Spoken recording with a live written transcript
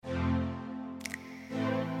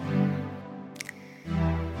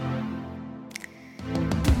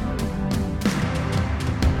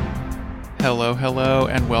Hello, hello,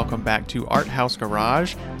 and welcome back to Art House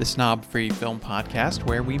Garage, the snob-free film podcast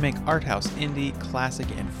where we make art house, indie, classic,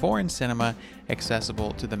 and foreign cinema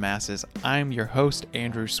accessible to the masses. I'm your host,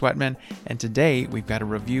 Andrew Sweatman, and today we've got a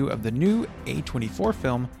review of the new A24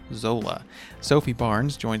 film, Zola. Sophie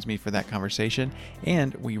Barnes joins me for that conversation,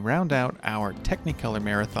 and we round out our Technicolor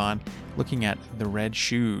marathon looking at The Red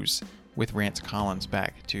Shoes, with Rance Collins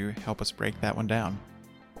back to help us break that one down.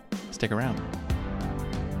 Stick around.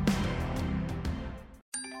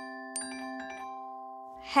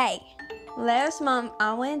 Hey, last month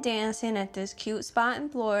I went dancing at this cute spot in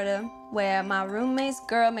Florida where my roommate's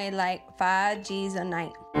girl made like 5 G's a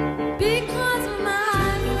night. Because of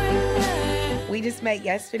my We just met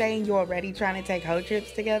yesterday and you're already trying to take whole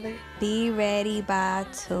trips together? Be ready by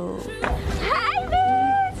 2.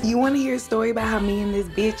 You want to hear a story about how me and this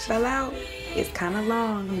bitch fell out? It's kind of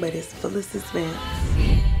long, but it's full of suspense.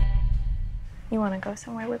 You want to go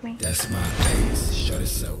somewhere with me? That's my face. Shut it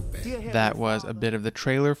so bad. That was a bit of the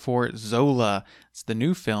trailer for Zola. It's the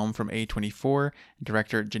new film from A24,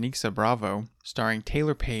 director Janicza Bravo, starring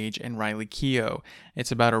Taylor Page and Riley Keough.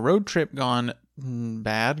 It's about a road trip gone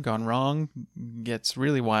bad, gone wrong, gets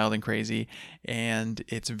really wild and crazy, and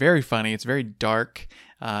it's very funny, it's very dark,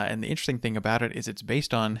 and the interesting thing about it is it's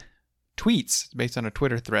based on tweets. It's based on a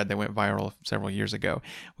Twitter thread that went viral several years ago.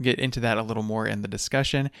 We'll get into that a little more in the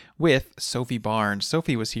discussion with Sophie Barnes.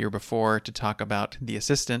 Sophie was here before to talk about The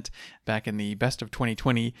Assistant back in the Best of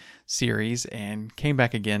 2020 series and came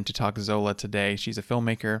back again to talk Zola today. She's a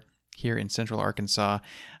filmmaker here in Central Arkansas,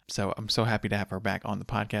 so I'm so happy to have her back on the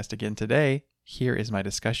podcast again today. Here is my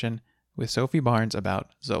discussion with Sophie Barnes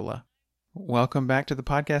about Zola. Welcome back to the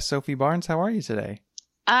podcast, Sophie Barnes. How are you today?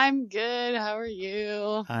 I'm good. How are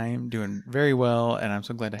you? I'm doing very well, and I'm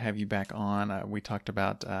so glad to have you back on. We talked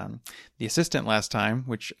about The Assistant last time,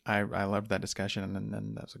 which I loved that discussion,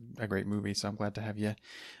 and that was a great movie, so I'm glad to have you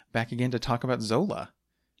back again to talk about Zola.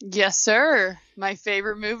 Yes, sir. My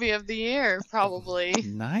favorite movie of the year, probably.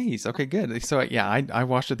 Nice. Okay, good. So, yeah, I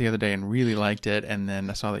watched it the other day and really liked it, and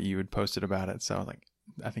then I saw that you had posted about it, so I was like,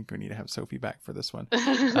 I think we need to have Sophie back for this one.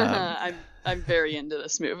 I'm very into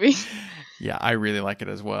this movie. Yeah, I really like it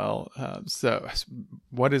as well. So,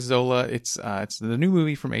 what is Zola? It's the new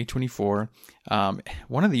movie from A24.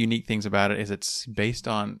 One of the unique things about it is it's based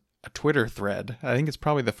on a Twitter thread. I think it's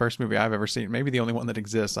probably the first movie I've ever seen, maybe the only one that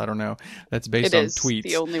exists. I don't know. That's based on tweets.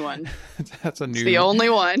 The only one. That's the only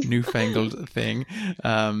one. Newfangled thing.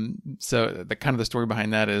 So the kind of the story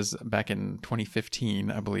behind that is back in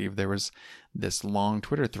 2015, I believe there was this long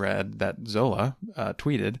Twitter thread that Zola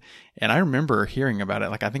tweeted, and I remember hearing about it.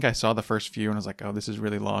 Like I think I saw the first few and I was like, oh, this is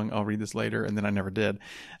really long. I'll read this later, and then I never did.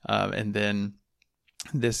 And then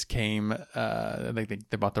this came,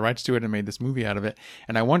 they bought the rights to it and made this movie out of it.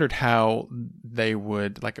 And I wondered how they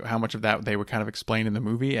would, like how much of that they would kind of explain in the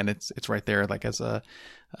movie. And it's right there, like as a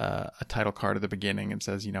title card at the beginning. It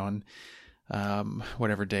says, on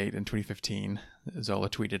whatever date in 2015, Zola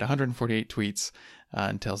tweeted 148 tweets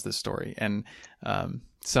and tells this story. And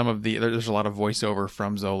there's a lot of voiceover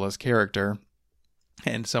from Zola's character.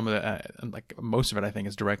 And some of the, most of it, I think,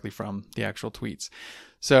 is directly from the actual tweets.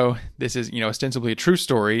 So this is, ostensibly a true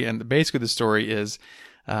story. And basically the story is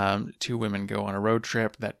 2 women go on a road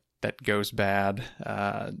trip that goes bad.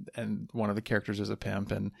 And one of the characters is a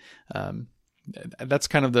pimp. And that's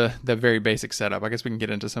kind of the very basic setup. I guess we can get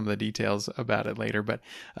into some of the details about it later. But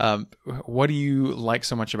what do you like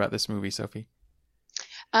so much about this movie, Sophie?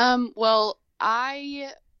 Well,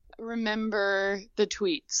 I remember the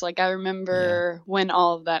tweets. Like I remember when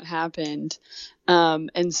all of that happened.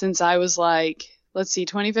 And since I was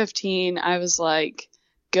 2015, I was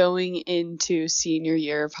going into senior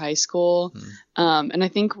year of high school. And I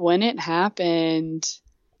think when it happened,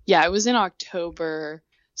 it was in October.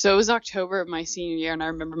 So it was October of my senior year, and I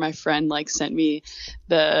remember my friend sent me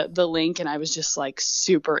the link, and I was just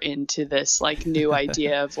super into this new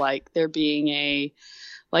idea of there being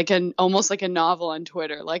almost like a novel on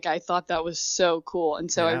Twitter. I thought that was so cool. And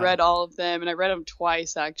so I read all of them, and I read them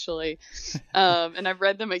twice actually. And I've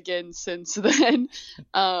read them again since then.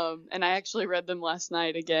 And I actually read them last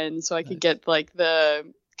night again so I could get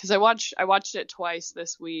because I watched it twice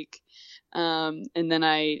this week. And then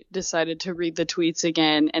I decided to read the tweets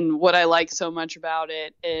again. And what I like so much about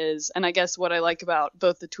it is, and I guess what I like about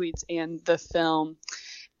both the tweets and the film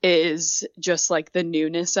is just the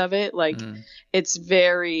newness of it. It's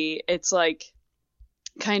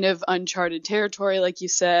kind of uncharted territory, like you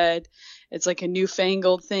said. It's a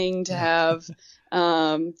newfangled thing to have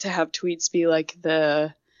tweets be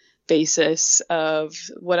the basis of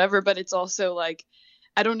whatever, but it's also I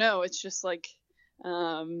don't know, it's just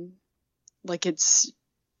it's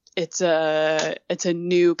it's a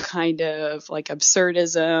new kind of like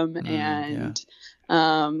absurdism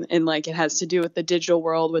and like it has to do with the digital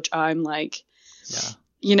world, which I'm like,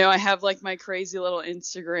 I have like my crazy little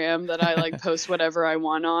Instagram that I like post whatever I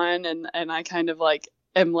want on, and I kind of like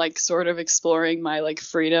am like sort of exploring my like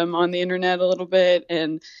freedom on the internet a little bit,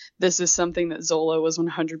 and this is something that Zola was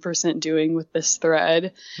 100% doing with this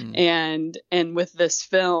thread. And with this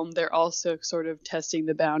film they're also sort of testing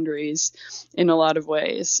the boundaries in a lot of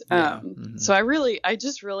ways. So I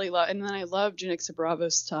just really love, and then I love Janicza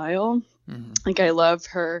Bravo's style. Like I love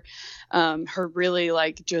her really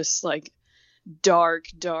like just like dark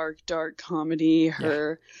comedy,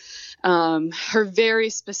 her very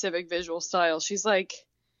specific visual style. She's like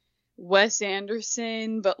Wes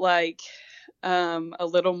Anderson, but like a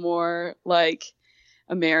little more like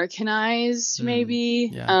Americanized maybe,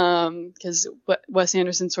 because Wes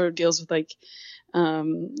Anderson sort of deals with like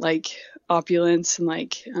opulence and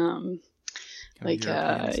like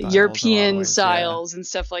European styles and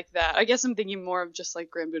stuff like that. I guess I'm thinking more of just like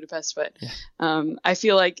Grand Budapest, but I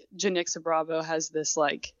feel like Janicza Bravo has this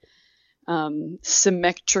like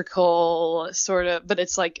symmetrical sort of, but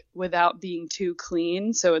it's like without being too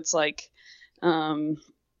clean. So it's like,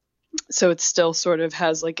 so it still sort of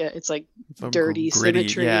has like it's like dirty gritty,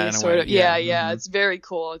 symmetry, sort of. It's very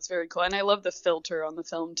cool. It's very cool, and I love the filter on the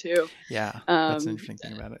film too. That's an interesting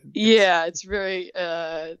thing about it. It's very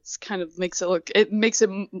it's kind of makes it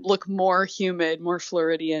look more humid, more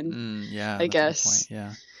Floridian. I guess.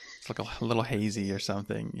 It's like a little hazy or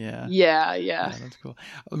something. Yeah, that's cool.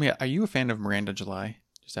 Are you a fan of Miranda July?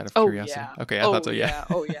 Just out of curiosity. Okay, I thought so.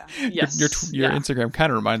 Yes. Your Instagram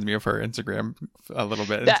kind of reminds me of her Instagram a little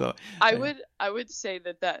bit. I would say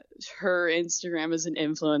that her Instagram is an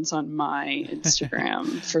influence on my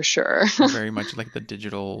Instagram for sure. Very much like the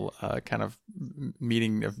digital kind of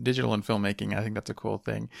meeting of digital and filmmaking. I think that's a cool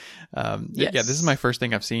thing. This is my first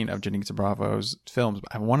thing I've seen of Janicza Bravo's films.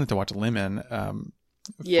 I wanted to watch Lemon.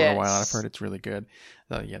 For a while. I've heard it's really good.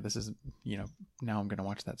 This is, now I'm going to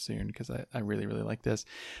watch that soon because I really, really like this.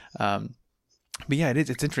 But yeah, it's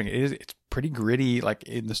interesting. It's pretty gritty, like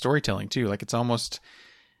in the storytelling too. Like it's almost,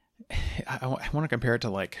 I want to compare it to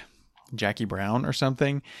like Jackie Brown or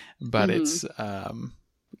something, but it's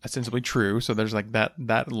ostensibly true. So there's like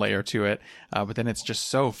that layer to it. But then it's just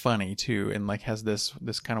so funny too. And like has this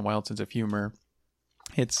kind of wild sense of humor.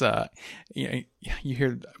 It's you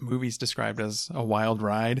hear movies described as a wild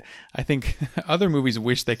ride. I think other movies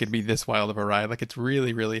wish they could be this wild of a ride. Like it's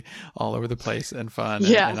really, really all over the place and fun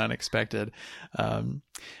and unexpected. But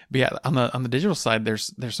yeah, on the digital side,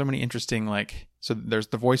 there's so many interesting like, so there's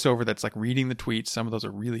the voiceover that's like reading the tweets. Some of those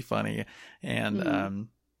are really funny, and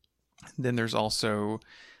then there's also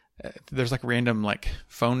there's like random like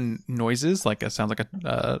phone noises, like it sounds like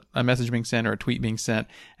a message being sent or a tweet being sent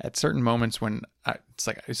at certain moments when it's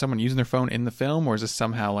like, is someone using their phone in the film, or is this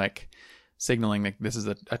somehow like signaling like this is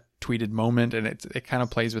a tweeted moment? And it kind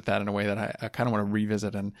of plays with that in a way that I kind of want to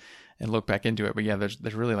revisit and look back into it. But yeah, there's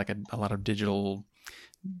really like a lot of digital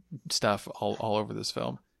stuff all over this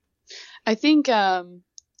film. I think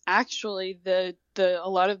actually a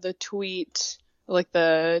lot of the like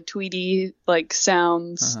the tweety like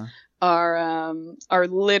sounds are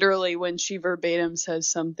literally when she verbatim says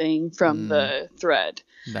something from the thread.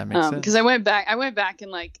 That makes sense. Because I went back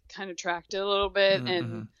and like kind of tracked it a little bit,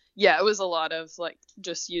 and it was a lot of like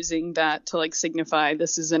just using that to like signify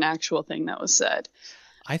this is an actual thing that was said.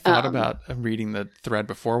 I thought about reading the thread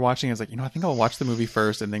before watching. I was like, I think I'll watch the movie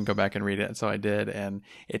first and then go back and read it. And so I did, and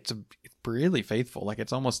it's really faithful. Like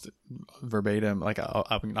it's almost verbatim. Like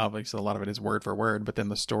I mean, obviously a lot of it is word for word, but then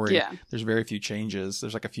the story, there's very few changes.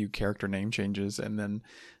 There's like a few character name changes, and then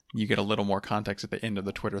you get a little more context at the end of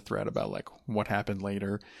the Twitter thread about like what happened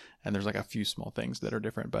later. And there's like a few small things that are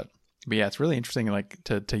different, but yeah, it's really interesting. Like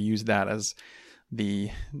to use that as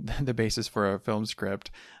the basis for a film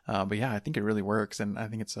script. But yeah, I think it really works, and I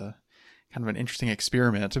think it's a kind of an interesting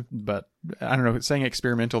experiment. But I don't know, saying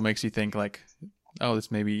experimental makes you think like, oh,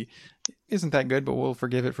 this maybe isn't that good, but we'll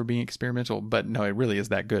forgive it for being experimental. But no, it really is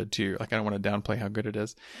that good too. Like I don't want to downplay how good it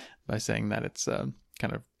is by saying that it's kind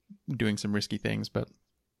of doing some risky things. But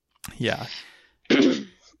yeah.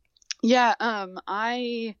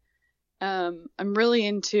 I'm really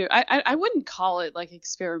into, I wouldn't call it like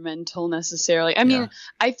experimental necessarily. I mean,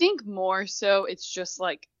 I think more so it's just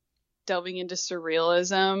like delving into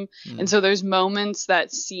surrealism. And so there's moments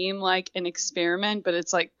that seem like an experiment, but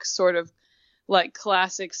it's like sort of like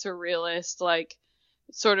classic surrealist, like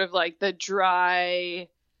sort of like the dry,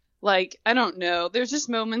 like, I don't know. There's just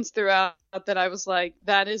moments throughout that I was like,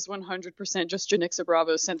 that is 100% just Janicza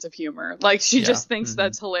Bravo's sense of humor. Like she just thinks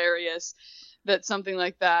that's hilarious. that something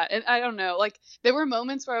like that. And I don't know, like there were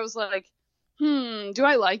moments where I was like, do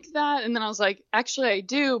I like that? And then I was like, actually I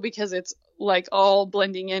do, because it's like all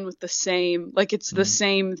blending in with the same, like it's the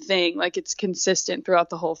same thing, like it's consistent throughout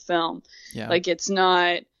the whole film. Yeah. Like it's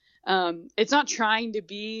not trying to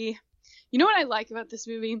be, you know what I like about this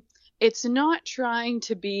movie? It's not trying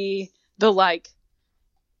to be the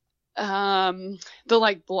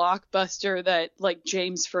blockbuster that like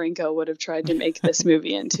James Franco would have tried to make this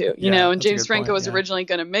movie into, you know, and James Franco was originally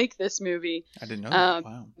going to make this movie. I didn't know that.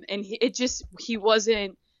 Wow. And he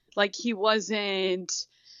wasn't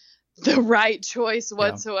the right choice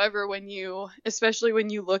whatsoever especially when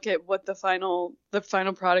you look at what the final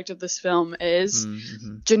product of this film is.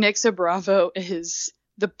 Janicza Bravo is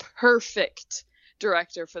the perfect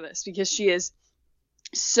director for this, because she is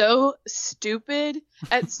so stupid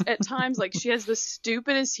at times. Like she has the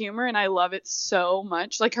stupidest humor, and I love it so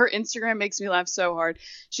much. Like her Instagram makes me laugh so hard.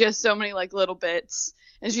 She has so many like little bits,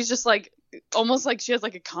 and she's just like almost like she has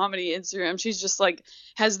like a comedy Instagram. She's just like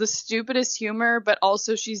has the stupidest humor, but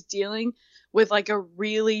also she's dealing with like a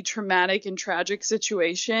really traumatic and tragic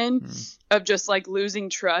situation of just like losing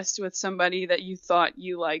trust with somebody that you thought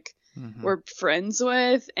you like were friends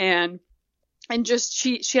with, and just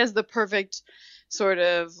she has the perfect sort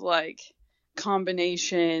of like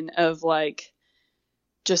combination of like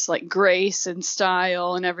just like grace and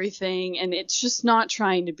style and everything, and it's just not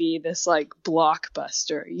trying to be this like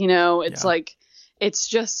blockbuster, you know. It's like it's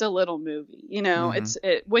just a little movie, you know.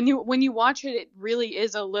 When you watch it, it really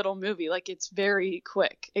is a little movie. Like it's very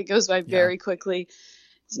quick, it goes by very quickly.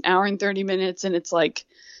 It's an hour and 30 minutes, and it's like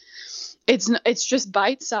it's just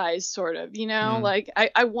bite-sized sort of, you know. Like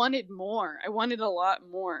I wanted more. I wanted a lot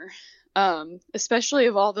more, especially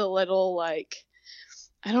of all the little like,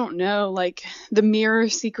 I don't know, like the mirror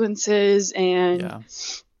sequences and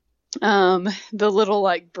the little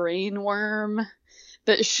like brain worm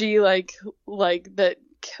that she like that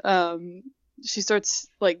she starts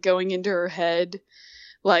like going into her head,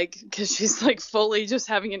 like because she's like fully just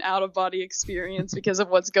having an out of body experience because of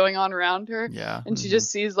what's going on around her. And she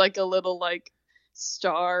just sees like a little like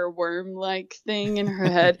star worm like thing in her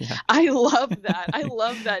head. I love that. I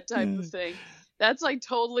love that type of thing. That's like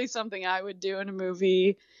totally something I would do in a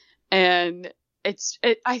movie. And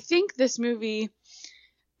I think this movie,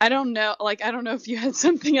 I don't know if you had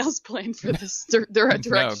something else planned for this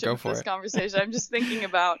direction no, for this conversation. I'm just thinking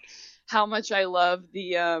about how much I love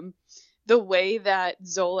the way that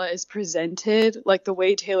Zola is presented, like the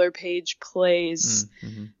way Taylor Page plays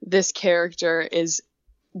this character is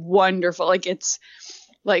wonderful. Like it's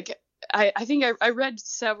like I think I read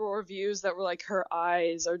several reviews that were like her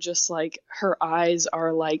eyes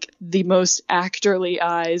are like the most actorly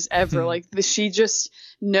eyes ever. Like she just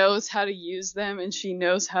knows how to use them, and she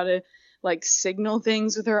knows how to like signal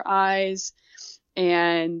things with her eyes,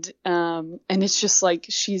 and it's just like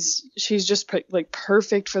she's just like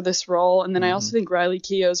perfect for this role. And then I also think Riley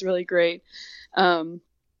Keough is really great, and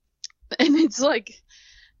it's like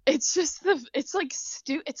it's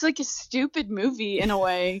like a stupid movie in a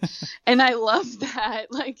way. And I love that,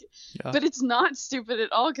 like, but it's not stupid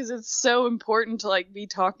at all, because it's so important to like be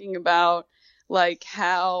talking about like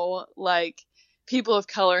how like people of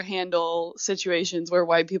color handle situations where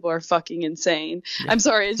white people are fucking insane. I'm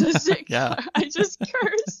sorry, I just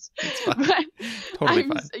cursed. But totally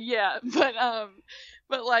fine.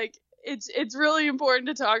 But like it's really important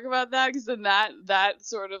to talk about that, because then that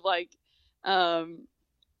sort of like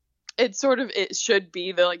it should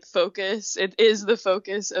be the like focus. It is the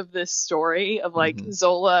focus of this story of like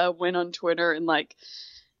Zola went on Twitter and like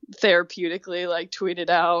therapeutically like tweeted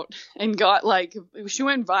out and got like, she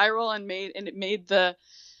went viral and it made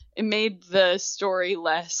the story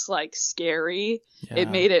less like scary. It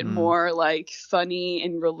made it more like funny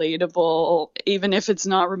and relatable, even if it's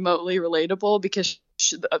not remotely relatable, because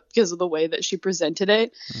of the way that she presented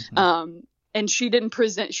it. And she didn't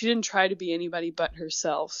try to be anybody but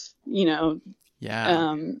herself, you know.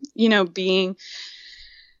 You know, being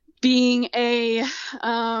a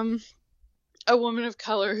woman of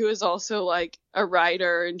color who is also like a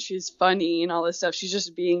writer, and she's funny and all this stuff. She's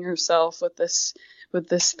just being herself with this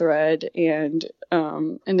thread, and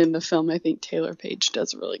in the film I think Taylor Page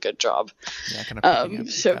does a really good job kind of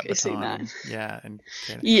showcasing that.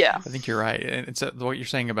 I think you're right. And so what you're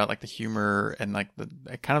saying about like the humor and like the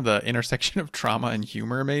kind of the intersection of trauma and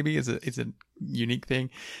humor maybe is a unique thing,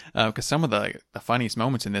 because some of the funniest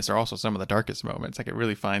moments in this are also some of the darkest moments. Like it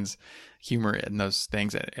really finds humor in those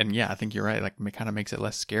things, and I think you're right, like it kind of makes it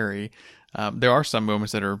less scary. There are some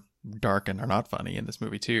moments that are dark and are not funny in this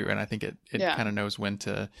movie too, and I think it kind of knows when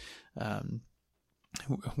to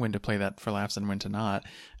when to play that for laughs and when to not.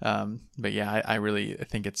 But yeah, I really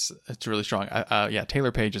think it's really strong. Yeah,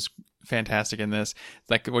 Taylor Page is fantastic in this.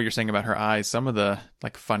 Like what you're saying about her eyes, some of the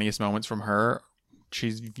like funniest moments from her,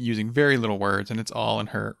 she's using very little words and it's all in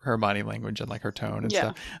her body language and like her tone and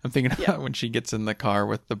stuff. I'm thinking about when she gets in the car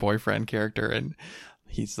with the boyfriend character and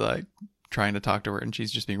he's like trying to talk to her and she's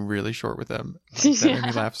just being really short with him. Like, that made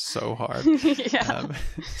me laugh so hard.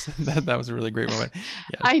 So that was a really great moment.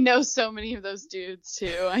 Yeah. I know so many of those dudes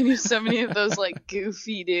too. I knew so many of those like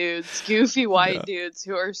goofy dudes, goofy white dudes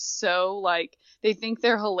who are so like, they think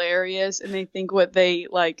they're hilarious and they think what they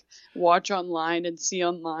like watch online and see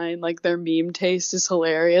online, like their meme taste is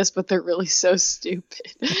hilarious, but they're really so stupid.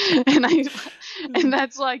 and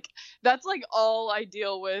that's like all I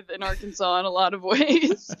deal with in Arkansas in a lot of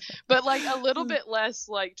ways, but like a little bit less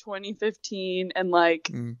like 2015 and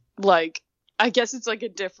like I guess it's like a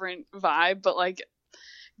different vibe, but like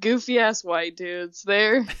goofy ass white dudes,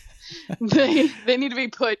 they need to be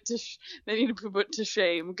put to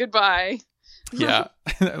shame. Goodbye. Yeah.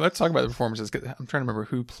 Let's talk about the performances. 'Cause I'm trying to remember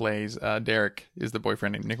who plays Derek is the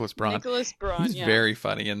boyfriend named Nicholas Braun. Nicholas Braun. He's very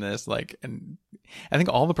funny in this. Like, and I think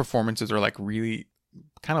all the performances are like really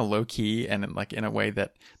kind of low key and like in a way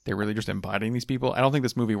that they're really just embodying these people. I don't think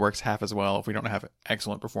this movie works half as well if we don't have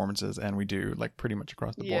excellent performances, and we do like pretty much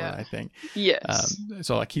across the board, I think. Yes.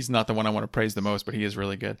 So like he's not the one I want to praise the most, but he is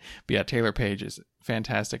really good. But yeah, Taylor Page is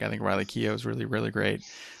fantastic. I think Riley Keough is really, really great.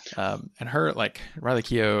 And her, like Riley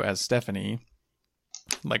Keough as Stephanie,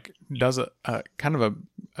 like does a kind of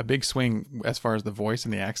a big swing as far as the voice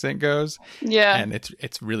and the accent goes. Yeah. And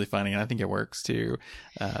it's really funny, and I think it works too.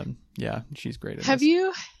 Yeah, she's great at Have this.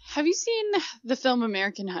 you seen the film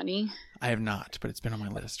American Honey? I have not, but it's been on my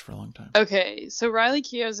list for a long time. Okay, so Riley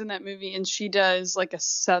Keough's in that movie, and she does like a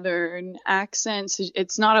southern accent. So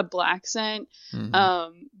it's not a black accent,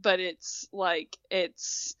 but it's like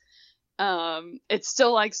it's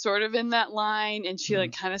still like sort of in that line, and she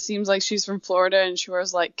like kind of seems like she's from Florida, and she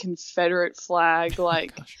wears like Confederate flag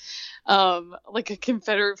like a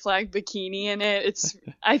Confederate flag bikini in it. It's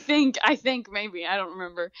I think maybe, I don't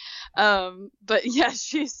remember, but yeah,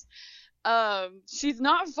 she's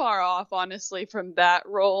not far off honestly from that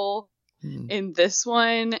role. In this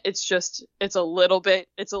one, it's a little bit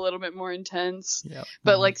more intense. Yep.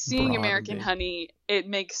 But like seeing American Honey, it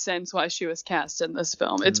makes sense why she was cast in this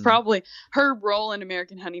film. It's probably her role in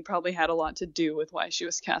American Honey probably had a lot to do with why she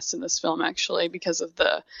was cast in this film, actually, because of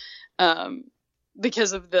the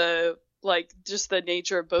like just the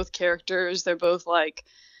nature of both characters. They're both like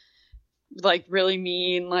really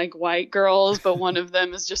mean like white girls, but one of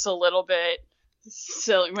them is just a little bit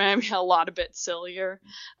silly, maybe a lot a bit sillier,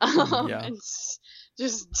 and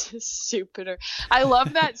just stupider. I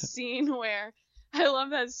love that scene where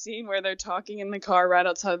they're talking in the car right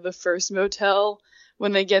outside the first motel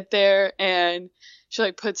when they get there, and she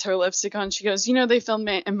like puts her lipstick on. She goes, they filmed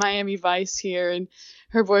in Miami Vice here, and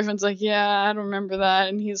her boyfriend's like, yeah, I don't remember that,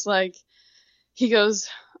 and he goes,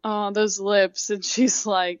 oh, those lips, and she's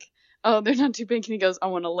like, oh, they're not too big. And he goes, I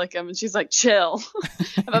want to lick them. And she's like, chill.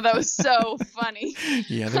 I thought that was so funny.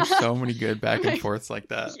 Yeah, there's so many good back and forths like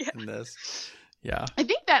that in this. Yeah. I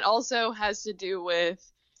think that also has to do with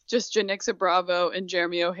just Janixa Bravo and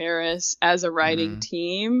Jeremy O. Harris as a writing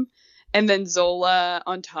team. And then Zola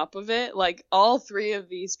on top of it. Like, all three of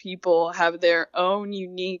these people have their own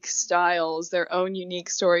unique styles, their own unique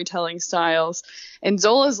storytelling styles. And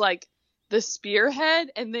Zola's like the spearhead,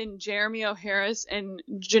 and then Jeremy O. Harris and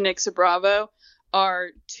Janixa Bravo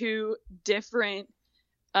are two different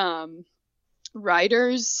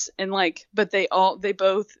writers, and like, but they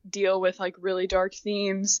both deal with like really dark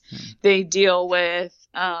themes. They deal with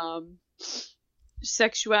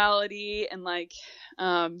sexuality and like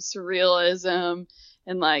surrealism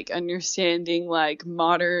and like understanding like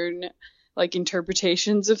modern like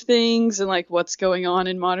interpretations of things and like what's going on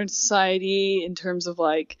in modern society in terms of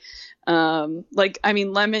like I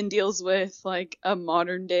mean, Lemon deals with like a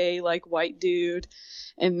modern day like white dude,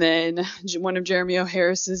 and then one of Jeremy O.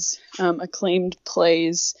 Harris's acclaimed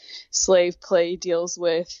plays, Slave Play, deals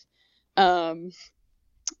with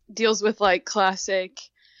like classic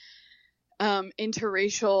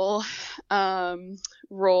interracial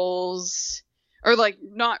roles, or like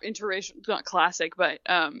not interracial, not classic, but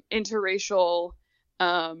interracial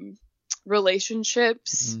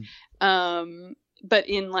relationships. But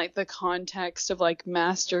in like the context of like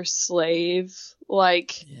master slave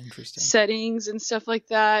like settings and stuff like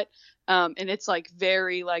that. And it's like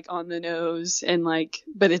very like on the nose, and like,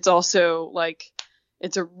 but it's also like,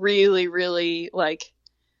 it's a really, really like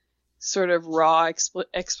sort of raw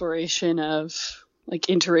exploration of like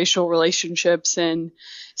interracial relationships and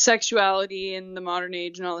sexuality in the modern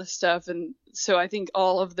age and all this stuff. And so I think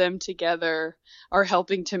all of them together are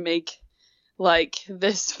helping to make like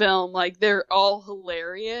this film, like they're all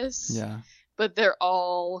hilarious. Yeah. But they're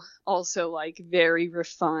all also like very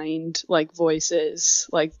refined, like voices,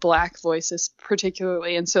 like Black voices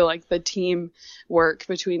particularly. And so like the team work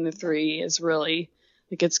between the three is really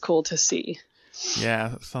like, it's cool to see.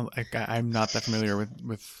 Yeah, I'm not that familiar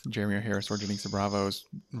with Jeremy O. Harris or Janice Bravo's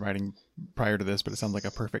writing prior to this, but it sounds like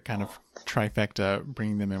a perfect kind of trifecta,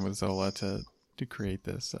 bringing them in with Zola to create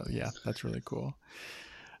this. So yeah, that's really cool.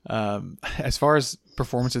 As far as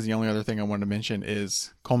performances, the only other thing I wanted to mention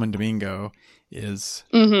is Coleman Domingo is,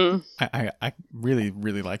 I really,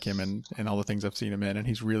 really like him and all the things I've seen him in, and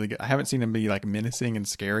he's really good. I haven't seen him be like menacing and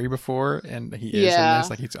scary before, and he is in this,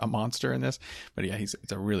 like he's a monster in this, but yeah,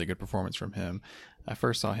 it's a really good performance from him. I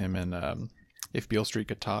first saw him in, If Beale Street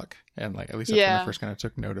Could Talk, and like, at least that's when I first kind of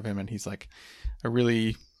took note of him, and he's like a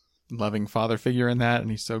really loving father figure in that, and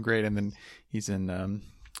he's so great. And then he's in,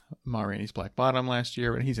 Ma Rainey's Black Bottom last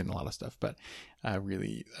year, but he's in a lot of stuff. But I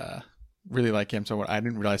really like him. So I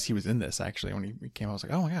didn't realize he was in this actually when he came. I was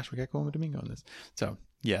like, oh my gosh, we got Coleman Domingo in this. So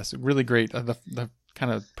yes, really great. The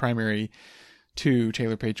kind of primary two,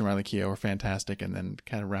 Taylor Page and Riley Keough, were fantastic, and then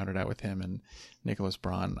kind of rounded out with him and Nicholas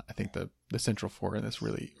Braun. I think the central four in this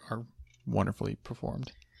really are wonderfully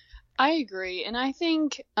performed. I agree, and I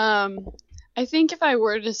think if I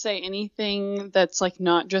were to say anything that's like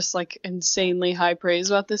not just like insanely high praise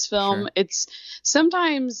about this film, it's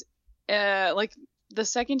sometimes like the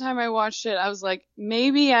second time I watched it, I was like,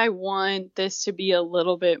 maybe I want this to be a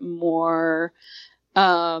little bit more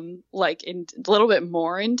a little bit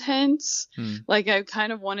more intense. Like I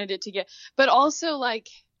kind of wanted it to get, but also like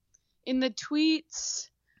in the tweets,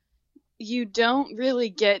 you don't really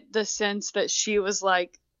get the sense that she was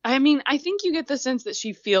like, I mean, I think you get the sense that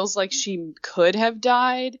she feels like she could have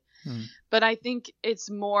died, but I think it's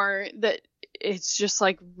more that it's just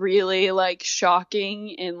like really like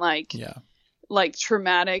shocking and like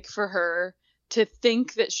traumatic for her to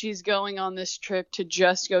think that she's going on this trip to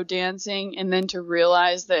just go dancing, and then to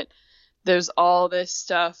realize that there's all this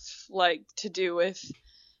stuff like to do with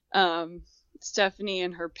Stephanie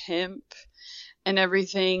and her pimp and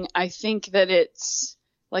everything. I think that it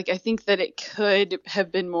could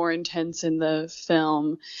have been more intense in the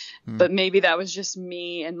film, but maybe that was just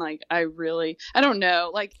me. And like, I don't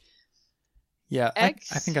know. Like, yeah, I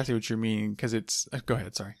think I see what you mean. Cause it's, go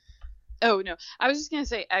ahead. Sorry. Oh no, I was just going to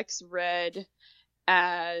say X read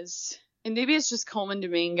as, and maybe it's just Coleman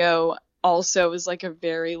Domingo also is like a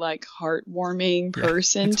very like heartwarming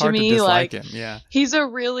person it's to hard me. To dislike like him. Yeah. He's a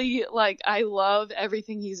really like, I love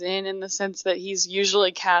everything he's in the sense that he's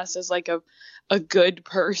usually cast as like a good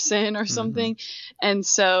person or something. And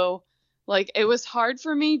so like it was hard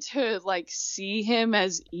for me to like see him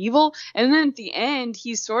as evil, and then at the end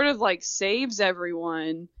he sort of like saves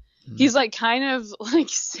everyone. He's like kind of like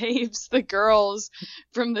saves the girls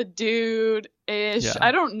from the dude ish.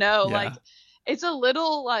 I don't know. Like it's a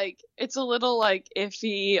little like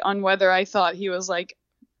iffy on whether I thought he was like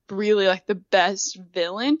really like the best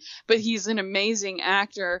villain, but he's an amazing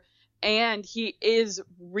actor. And he is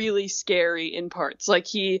really scary in parts. Like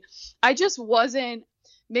I just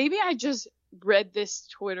read this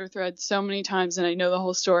Twitter thread so many times and I know the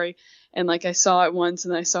whole story, and like I saw it once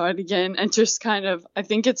and I saw it again, and just kind of, I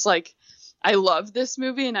think it's like, I love this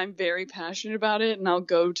movie and I'm very passionate about it, and I'll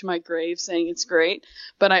go to my grave saying it's great.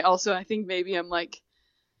 But I think maybe I'm like,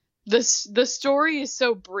 the story is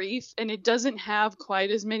so brief and it doesn't have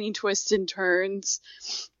quite as many twists and turns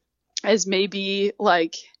as maybe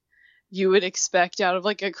like you would expect out of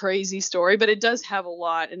like a crazy story, but it does have a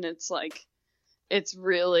lot, and it's like, it's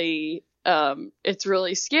really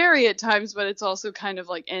scary at times, but it's also kind of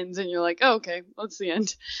like ends and you're like, oh, okay, that's the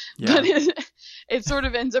end. But it sort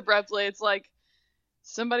of ends abruptly. It's like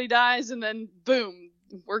somebody dies and then boom,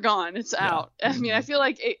 we're gone. It's out. I mean, I feel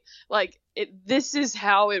like this is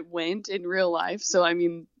how it went in real life. So, I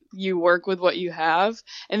mean, you work with what you have.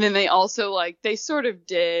 And then they also like, they sort of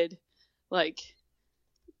did like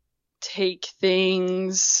take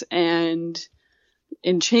things and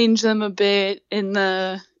change them a bit in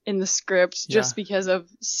the script just because of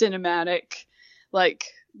cinematic, like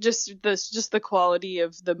just the quality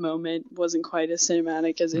of the moment wasn't quite as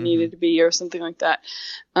cinematic as it needed to be or something like that.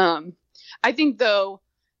 I think though,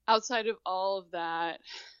 outside of all of that,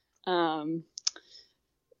 Coleman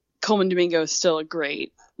Domingo is still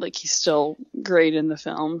he's still great in the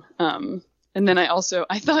film. And then I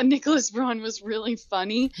thought Nicholas Braun was really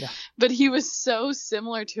funny, but he was so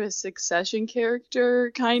similar to his Succession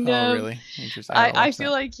character, kind of. Oh, really? Interesting. I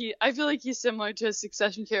feel like he's similar to his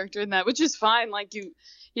Succession character in that, which is fine. Like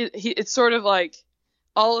it's sort of like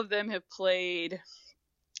all of them have played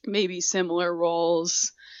maybe similar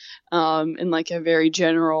roles, in like a very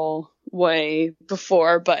general way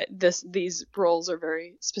before, but these roles are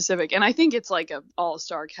very specific, and I think it's like a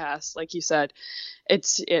all-star cast, like you said.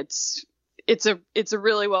 It's a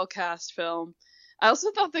really well cast film. I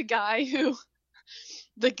also thought the guy who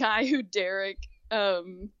Derek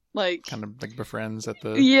like kind of like befriends at the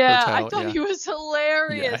hotel. I thought he was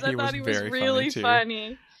hilarious. I thought he was really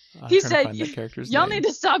funny. He said, "Y'all need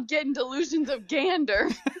to stop getting delusions of Gander."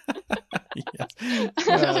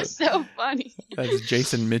 That was so funny. That's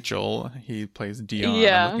Jason Mitchell. He plays Dion.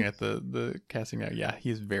 I'm looking at the casting now. Yeah,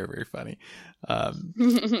 he's very, very funny.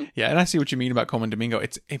 Yeah, and I see what you mean about Coleman Domingo.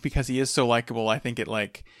 It's because he is so likable. I think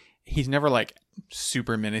he's never like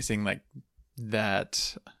super menacing like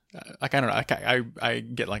that. Like, I don't know. I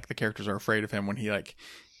get like the characters are afraid of him when he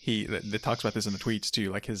talks about this in the tweets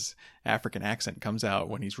too. Like his African accent comes out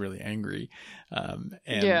when he's really angry, and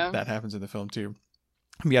that happens in the film too.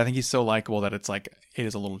 But yeah, I think he's so likable that it's like it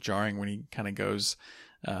is a little jarring when he kind of goes,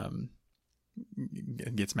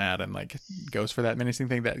 gets mad and like goes for that menacing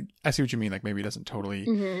thing. That I see what you mean. Like maybe it doesn't totally,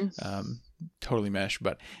 totally mesh,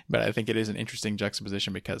 but I think it is an interesting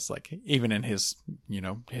juxtaposition because like even in his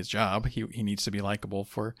his job, he needs to be likable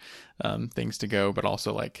for things to go, but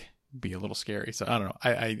also like be a little scary. So I don't know.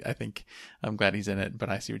 I think I'm glad he's in it, but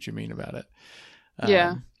I see what you mean about it.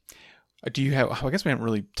 Do you have, I guess we haven't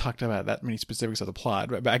really talked about that many specifics of the plot,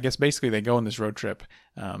 but I guess basically they go on this road trip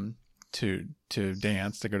to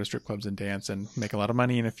dance, to go to strip clubs and dance and make a lot of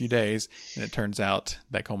money in a few days. And it turns out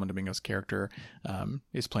that Coleman Domingo's character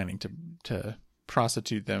is planning to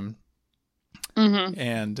prostitute them. Mm-hmm.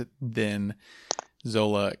 And then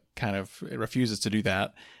Zola kind of refuses to do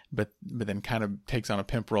that, but then kind of takes on a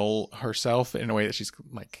pimp role herself in a way that she's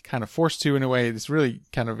like kind of forced to in a way that's really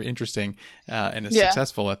kind of interesting, and is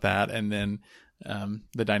successful at that. And then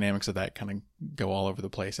the dynamics of that kind of go all over the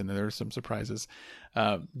place, and there are some surprises.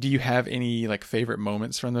 Do you have any like favorite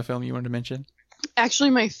moments from the film you wanted to mention?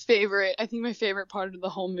 Actually, I think my favorite part of the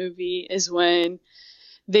whole movie is when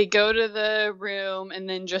they go to the room, and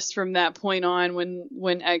then just from that point on,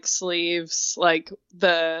 when X leaves,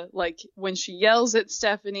 when she yells at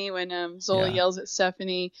Stephanie, when Zola yells at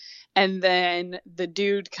Stephanie, and then the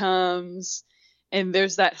dude comes, and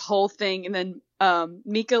there's that whole thing, and then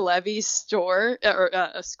Mika Levy's score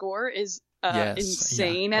is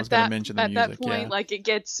insane at that point. Yeah. Like it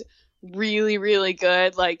gets really, really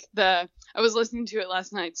good. Like I was listening to it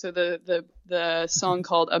last night, so the song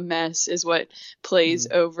called "A Mess" is what plays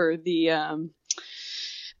over the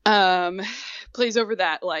plays over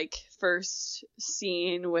that like first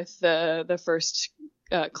scene with the first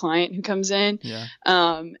client who comes in.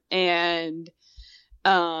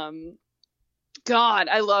 God,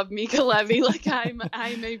 I love Mika Levy. Like I'm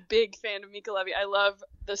a big fan of Mika Levy. I love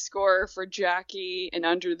the score for Jackie and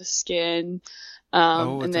Under the Skin.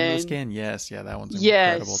 Under the Skin. Yes. Yeah, that one's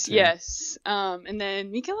incredible too. Yes. And then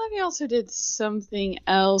Mika Levy also did something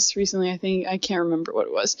else recently. I can't remember what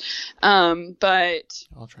it was. But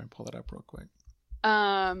I'll try and pull that up real quick.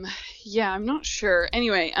 Yeah, I'm not sure.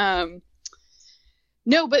 Anyway,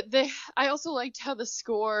 no, but I also liked how the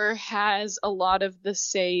score has a lot of the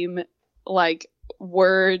same like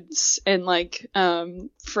words and like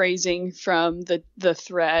phrasing from the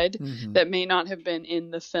thread that may not have been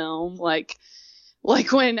in the film,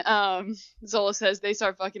 like when Zola says they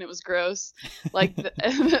start fucking, it was gross, like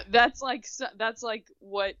that's like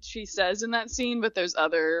what she says in that scene, but there's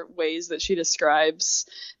other ways that she describes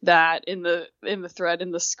that in the thread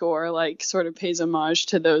in the score, like sort of pays homage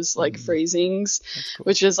to those like phrasings, cool.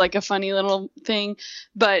 Which is like a funny little thing.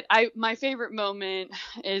 But my favorite moment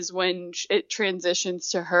is when it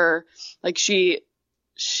transitions to her, like that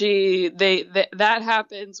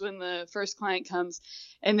happens when the first client comes,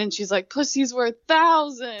 and then she's like, pussy's worth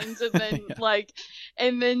thousands, and then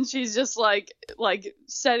and then she's just like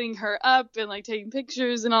setting her up and like taking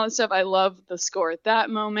pictures and all that stuff. I love the score at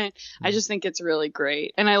that moment. I just think it's really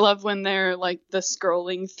great, and I love when they're like the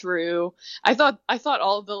scrolling through. I thought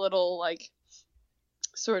all of the little like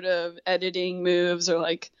sort of editing moves, or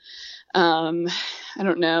like I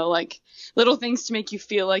don't know, like little things to make you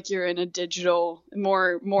feel like you're in a digital,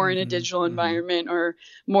 more in a digital environment, or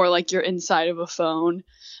more like you're inside of a phone.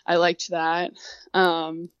 I liked that.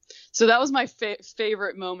 So that was my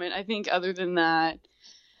favorite moment. I think other than that,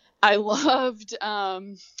 I loved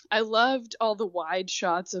all the wide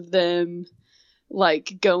shots of them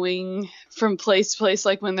like going from place to place,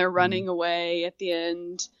 like when they're running away at the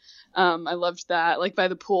end. I loved that, like by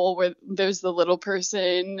the pool where there's the little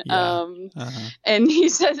person. And he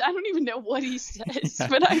says, I don't even know what he says,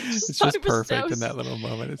 but I just it's thought just it was perfect so, in that little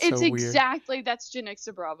moment. It's so exactly weird. That's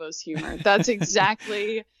Janixa Bravo's humor. That's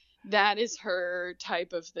exactly that is her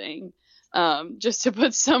type of thing. Just to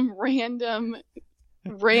put some random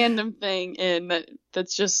thing in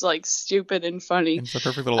that's just like stupid and funny. And it's a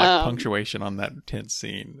perfect little like punctuation on that tense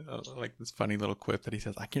scene, like this funny little quip that he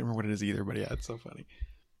says. I can't remember what it is either, but yeah, it's so funny.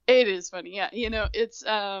 It is funny. Yeah. It's,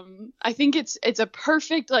 I think it's a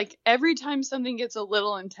perfect, like every time something gets a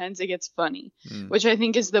little intense, it gets funny, which I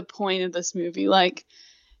think is the point of this movie. Like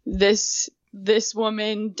this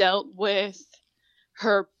woman dealt with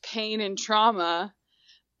her pain and trauma,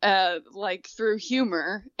 like through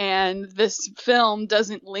humor, and this film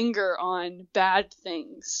doesn't linger on bad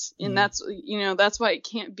things. And that's why it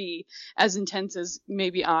can't be as intense as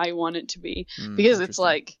maybe I want it to be, because it's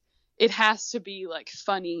like, it has to be like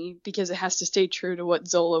funny because it has to stay true to what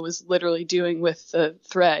Zola was literally doing with the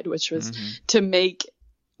thread, which was to make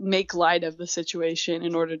light of the situation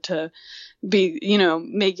in order to be,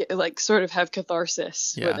 make it like sort of have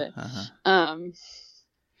catharsis with it.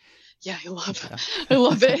 Yeah, I love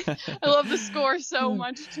it. I love the score so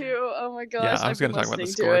much too. Oh my gosh. Yeah, I was going to talk about the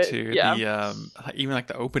score too. Yeah. Even like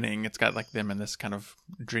the opening, it's got like them in this kind of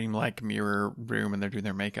dreamlike mirror room, and they're doing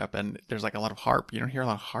their makeup, and there's like a lot of harp. You don't hear a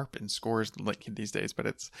lot of harp in scores like these days, but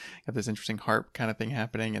it's got this interesting harp kind of thing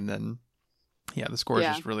happening. And then, the score is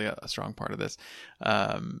just really a strong part of this.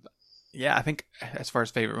 I think as far as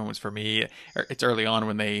favorite moments for me, it's early on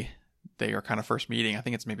when they are kind of first meeting. I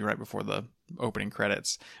think it's maybe right before the opening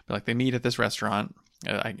credits, but like they meet at this restaurant.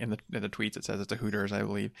 In the tweets it says it's a Hooters, I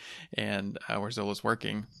believe, and where Zola's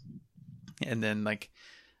working. And then like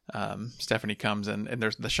Stephanie comes and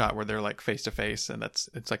there's the shot where they're like face to face, and it's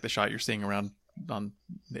like the shot you're seeing around on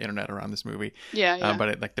the internet around this movie.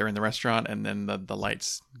 But like they're in the restaurant, and then the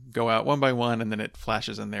lights go out one by one, and then it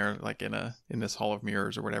flashes in there like in this hall of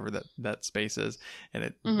mirrors or whatever that space is, and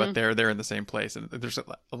it but they're in the same place, and there's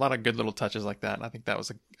a lot of good little touches like that, and I think that was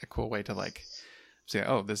a cool way to like say,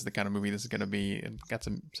 oh, this is the kind of movie this is going to be, and got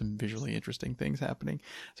some visually interesting things happening.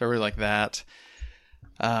 So I really like that.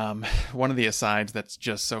 One of the asides that's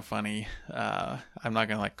just so funny, I'm not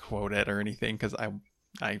gonna like quote it or anything because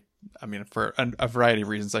I mean, for a variety of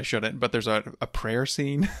reasons I shouldn't, but there's a prayer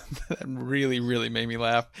scene that really, really made me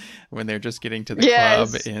laugh when they're just getting to the club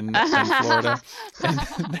in Florida,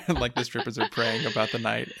 and like the strippers are praying about the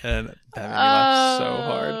night, and that made me laugh so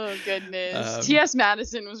hard. Oh goodness. T.S.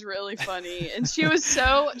 Madison was really funny, and she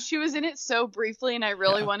was in it so briefly, and I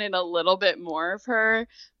really wanted a little bit more of her,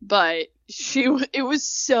 but it was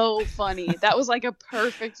so funny. That was like a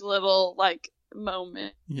perfect little like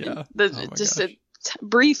moment. Yeah.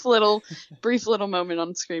 Brief little moment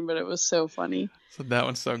on screen, but it was so funny. So that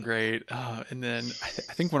one's so great. And then I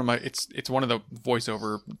think it's one of the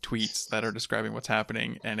voiceover tweets that are describing what's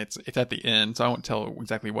happening, and it's at the end, so I won't tell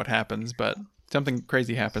exactly what happens, but something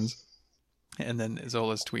crazy happens, and then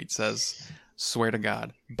Zola's tweet says, "Swear to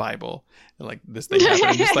God, Bible," and like this thing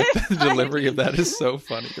happening. Just like the delivery of that is so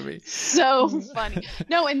funny to me. So funny.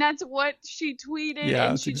 No, and that's what she tweeted. Yeah,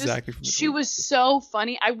 and that's exactly from the she tweet. was so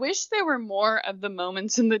funny. I wish there were more of the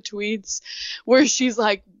moments in the tweets where she's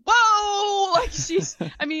like, "Whoa!" Like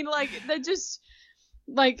I mean, like that just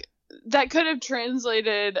like that could have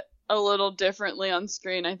translated a little differently on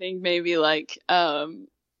screen. I think maybe like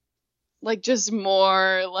just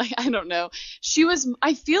more like, I don't know.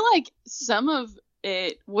 I feel like some of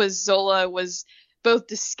it was Zola was both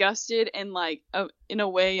disgusted and like in a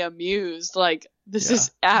way amused. Like, this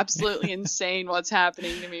is absolutely insane what's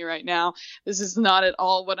happening to me right now. This is not at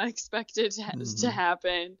all what I expected to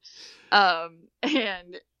happen.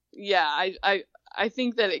 And yeah, I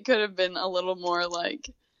think that it could have been a little more like,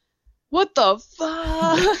 what the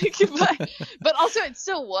fuck? but also it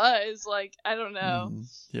still was like, I don't know.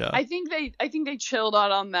 Yeah. I think they chilled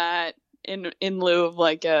out on that in lieu of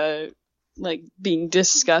like being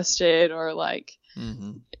disgusted or like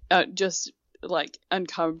just like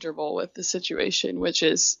uncomfortable with the situation, which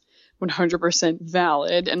is 100%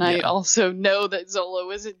 valid. And I also know that Zola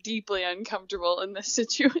was deeply uncomfortable in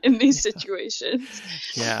these situations.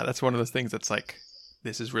 Yeah, that's one of those things that's like,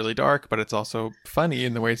 this is really dark, but it's also funny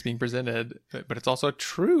in the way it's being presented, but it's also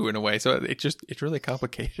true in a way. So it's really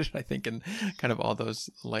complicated, I think, in kind of all those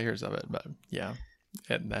layers of it. But yeah,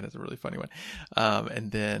 and that is a really funny one.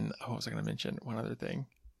 And then, what was I going to mention? One other thing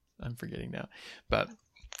I'm forgetting now, but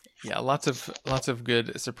yeah, lots of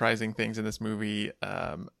good, surprising things in this movie.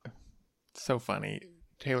 So funny.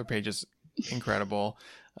 Taylor Page's incredible.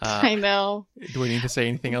 I know. Do we need to say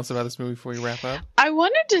anything else about this movie before we wrap up? I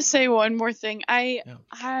wanted to say one more thing. I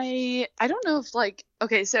don't know if like,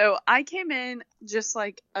 okay, so I came in just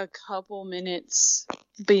like a couple minutes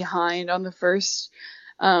behind on the first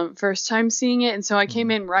time seeing it, and so I came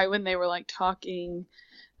in right when they were like talking,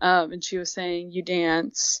 and she was saying you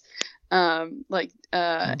dance, and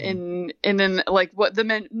then like what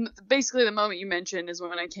basically the moment you mentioned is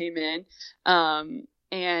when I came in,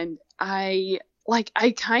 and I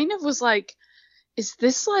kind of was like, is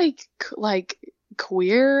this like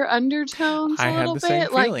queer undertones a little bit? I had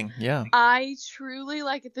the same feeling. Yeah. I truly,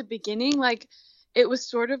 like, at the beginning, like, it was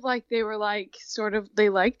sort of like they were like they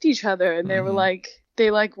liked each other, and they were like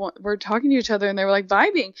were talking to each other, and they were like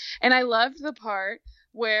vibing. And I loved the part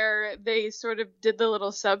where they sort of did the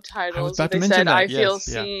little subtitles where they said, I feel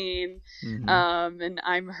seen, and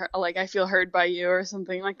I feel heard by you, or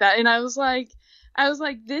something like that. And I was like,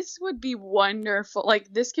 this would be wonderful.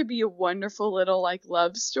 Like, this could be a wonderful little like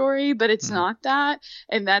love story, but it's not that.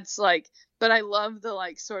 And that's like, but I love the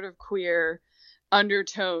like sort of queer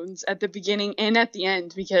undertones at the beginning and at the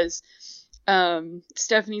end, because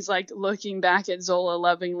Stephanie's like looking back at Zola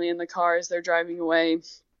lovingly in the car as they're driving away,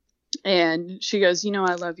 and she goes, you know,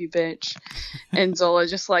 I love you, bitch. And Zola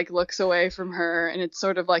just like looks away from her, and it's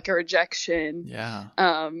sort of like a rejection. Yeah.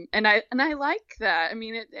 And I like that. I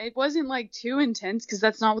mean, it wasn't like too intense, because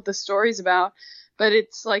that's not what the story's about, but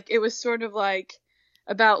it's like, it was sort of like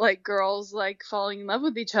about like girls like falling in love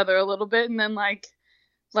with each other a little bit, and then like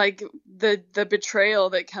the betrayal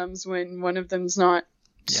that comes when one of them's not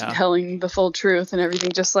telling the full truth and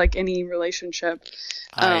everything, just like any relationship.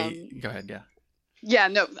 Go ahead. Yeah. Yeah,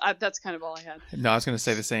 no, that's kind of all I had. No, I was going to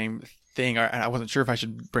say the same thing. I wasn't sure if I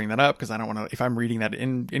should bring that up, because I don't want to, if I'm reading that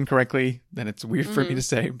incorrectly, then it's weird for me to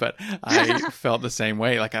say, but I felt the same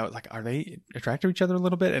way. Like, I was like, are they attracted to each other a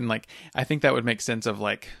little bit? And like, I think that would make sense of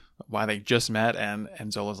like why they just met,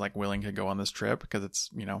 and Zola's like willing to go on this trip, because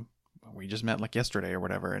it's, you know, we just met like yesterday or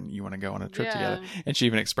whatever, and you want to go on a trip together. And she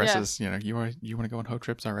even expresses, you know, you want to go on hoe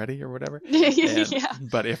trips already or whatever.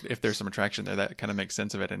 But if there's some attraction there, that kind of makes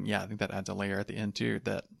sense of it. And yeah, I think that adds a layer at the end too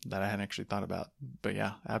that I hadn't actually thought about. But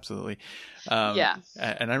yeah, absolutely. And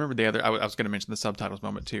I remember I was going to mention the subtitles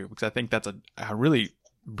moment too, because I think that's a really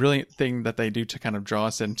brilliant thing that they do to kind of draw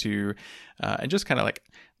us into, and just kind of like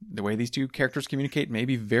the way these two characters communicate may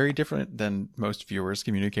be very different than most viewers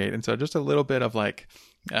communicate. And so just a little bit of like,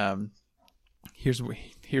 here's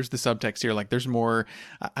the subtext here. Like, there's more.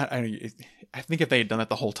 I think if they had done that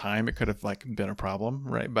the whole time, it could have like been a problem,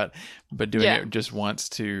 right? But doing it just once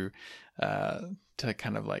to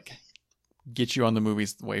kind of like get you on the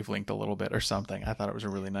movie's wavelength a little bit or something. I thought it was a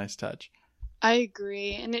really nice touch. I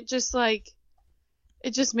agree, and it just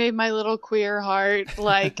made my little queer heart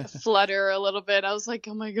like flutter a little bit. I was like,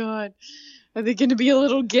 oh my God, are they going to be a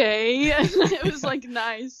little gay? And it was like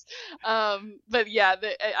nice. But yeah,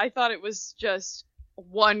 I thought it was just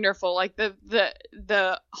wonderful. Like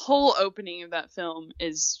the whole opening of that film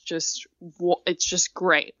is it's just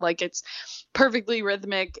great. Like, it's perfectly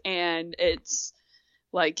rhythmic, and it's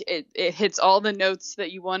like it hits all the notes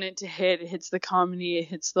that you want it to hit. It hits the comedy, it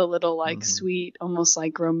hits the little like sweet, almost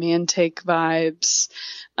like romantic vibes.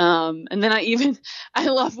 And then I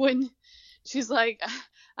love when she's like,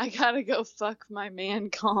 I gotta go fuck my man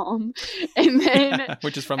calm. And then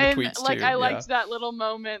which is from the tweets like too. I liked that little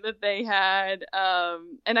moment that they had.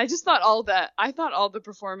 And I just thought all the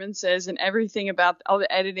performances and everything about all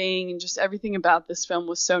the editing and just everything about this film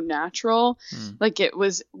was so natural. Like, it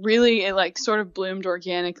was really, it like sort of bloomed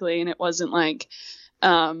organically, and it wasn't like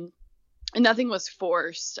and nothing was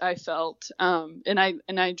forced, I felt. I'm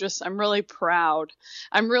really proud.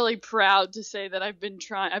 I'm really proud to say that I've been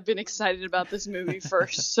excited about this movie for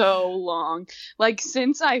so long. Like,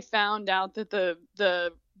 since I found out that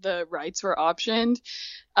the rights were optioned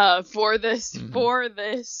for this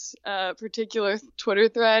particular Twitter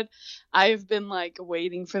thread, I have been like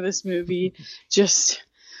waiting for this movie, just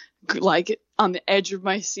like on the edge of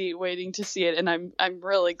my seat, waiting to see it. And I'm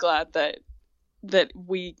really glad that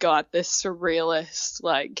we got this surrealist,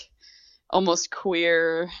 like almost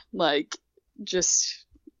queer, like just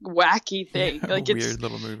wacky thing. Like, it's weird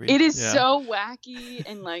little movie. It is so wacky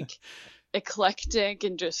and like eclectic,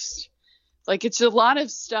 and just like, it's a lot of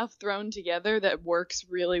stuff thrown together that works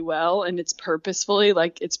really well, and it's purposefully,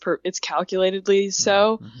 like it's calculatedly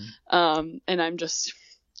so. And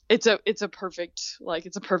it's a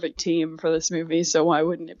perfect team for this movie. So why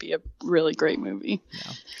wouldn't it be a really great movie?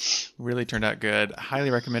 Yeah, really turned out good. Highly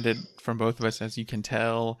recommended from both of us, as you can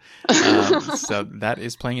tell. So that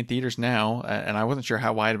is playing in theaters now, and I wasn't sure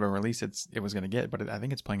how wide of a release it was going to get, but I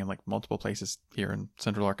think it's playing in like multiple places here in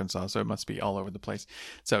Central Arkansas, so it must be all over the place.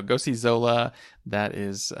 So go see Zola. That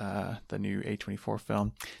is the new A24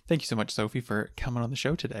 film. Thank you so much, Sophie, for coming on the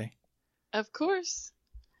show today. Of course.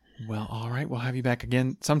 Well, all right. We'll have you back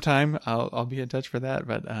again sometime. I'll be in touch for that.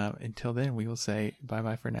 But until then, we will say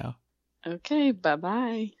bye-bye for now. Okay.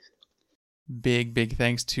 Bye-bye. Big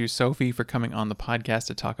thanks to Sophie for coming on the podcast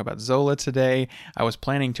to talk about Zola today. I was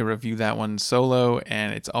planning to review that one solo,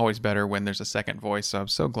 and it's always better when there's a second voice. So I'm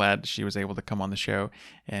so glad she was able to come on the show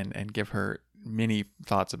and give her many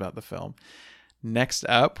thoughts about the film. Next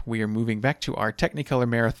up, we are moving back to our Technicolor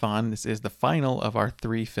Marathon. This is the final of our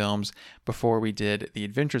 3 films before we did The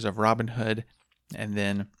Adventures of Robin Hood and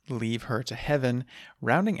then Leave Her to Heaven,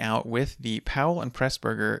 rounding out with the Powell and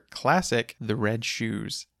Pressburger classic, The Red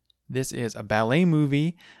Shoes. This is a ballet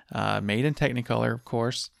movie made in Technicolor, of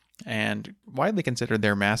course, and widely considered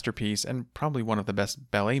their masterpiece and probably one of the best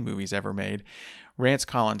ballet movies ever made. Rance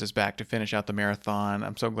Collins is back to finish out the marathon.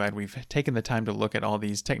 I'm so glad we've taken the time to look at all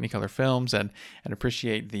these Technicolor films and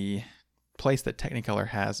appreciate the place that Technicolor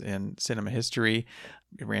has in cinema history.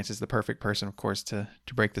 Rance is the perfect person, of course, to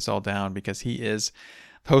break this all down because he is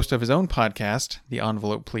host of his own podcast, The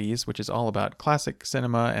Envelope Please, which is all about classic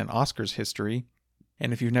cinema and Oscars history.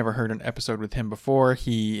 And if you've never heard an episode with him before,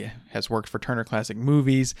 he has worked for Turner Classic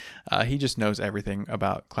Movies. He just knows everything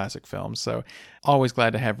about classic films. So always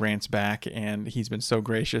glad to have Rance back. And he's been so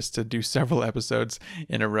gracious to do several episodes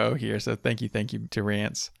in a row here. So thank you to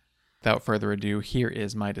Rance. Without further ado, here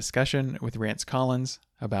is my discussion with Rance Collins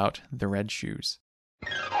about The Red Shoes.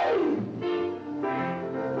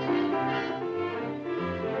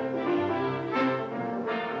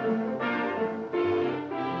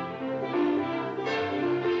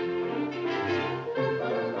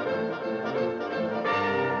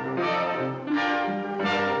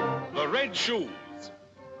 Shoes,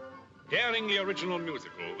 daring the original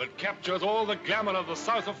musical that captures all the glamour of the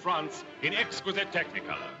south of France in exquisite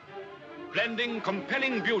Technicolor, blending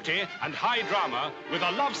compelling beauty and high drama with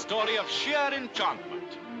a love story of sheer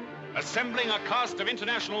enchantment, assembling a cast of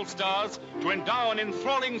international stars to endow an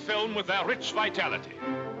enthralling film with their rich vitality,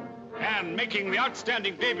 and making the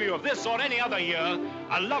outstanding debut of this or any other year,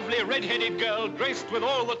 a lovely red-headed girl graced with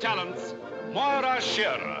all the talents, Moira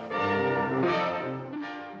Shearer.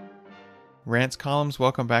 Rance Collins,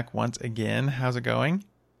 welcome back once again. How's it going?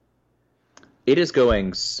 It is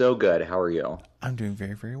going so good. How are you? I'm doing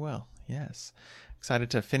very, very well. Yes. Excited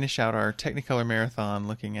to finish out our Technicolor Marathon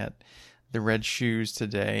looking at The Red Shoes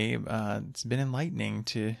today. It's been enlightening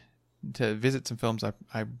to visit some films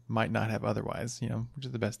I might not have otherwise, which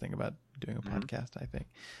is the best thing about doing a podcast, I think.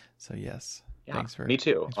 So, yes. Yeah, thanks for, me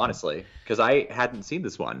too, honestly, because I hadn't seen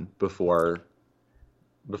this one before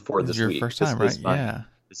this week. Your first time, right? Yeah.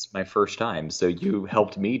 This is my first time, so you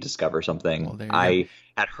helped me discover something I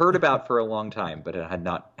had heard about for a long time, but I had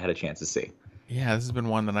not had a chance to see. Yeah, this has been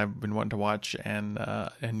one that I've been wanting to watch and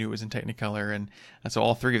knew it was in Technicolor, and so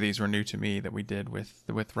all 3 of these were new to me that we did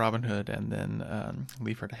with Robin Hood and then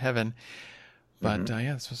Leave Her to Heaven. But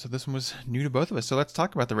so this one was new to both of us. So let's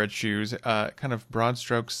talk about The Red Shoes. Kind of broad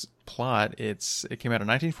strokes plot. It came out in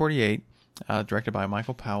 1948, directed by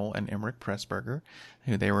Michael Powell and Emmerich Pressburger,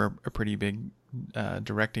 who they were a pretty big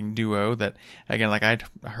directing duo that, again, like I'd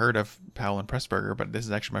heard of Powell and Pressburger, but this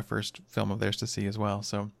is actually my first film of theirs to see as well.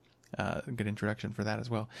 So a good introduction for that as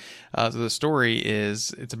well. So the story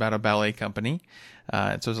it's about a ballet company.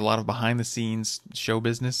 So there's a lot of behind the scenes show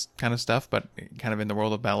business kind of stuff, but kind of in the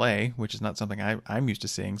world of ballet, which is not something I'm used to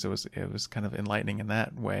seeing. So it was kind of enlightening in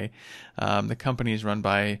that way. The company is run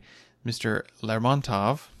by Mr.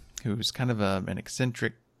 Lermontov, who's kind of an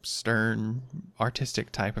eccentric, stern,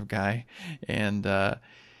 artistic type of guy. And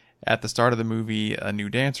at the start of the movie, a new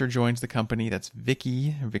dancer joins the company. That's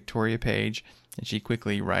Victoria Page, and she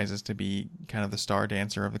quickly rises to be kind of the star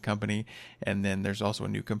dancer of the company. And then there's also a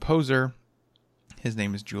new composer. His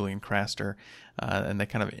name is Julian Craster, and they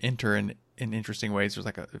kind of enter in interesting ways. There's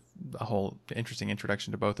like a whole interesting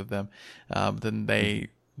introduction to both of them. Then they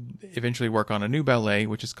eventually work on a new ballet,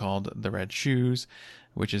 which is called The Red Shoes,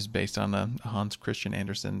 which is based on a Hans Christian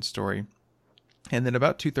Andersen story. And then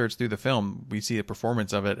about 2/3 through the film, we see a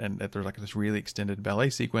performance of it, and there's like this really extended ballet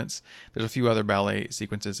sequence. There's a few other ballet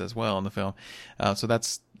sequences as well in the film. So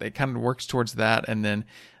it kind of works towards that. And then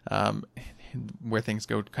where things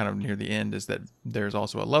go kind of near the end is that there's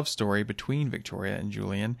also a love story between Victoria and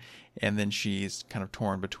Julian, and then she's kind of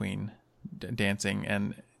torn between dancing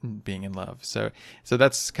and being in love. So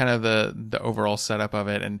that's kind of the overall setup of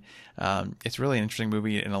it, and it's really an interesting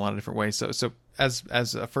movie in a lot of different ways. So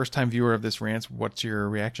as a first time viewer of this Rants, what's your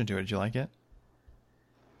reaction to it? Did you like it?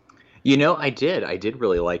 I did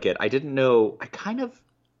really like it. I didn't know, I kind of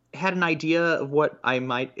had an idea of what I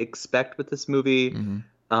might expect with this movie,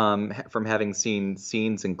 from having seen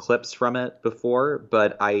scenes and clips from it before,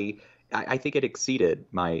 but I think it exceeded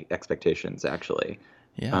my expectations, actually.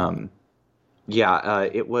 Yeah.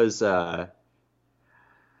 It was, I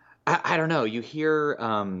don't know. You hear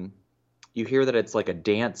that it's like a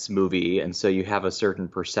dance movie, and so you have a certain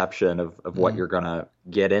perception of what you're gonna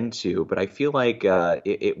get into. But I feel like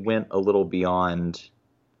it went a little beyond.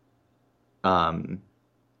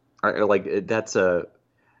 It's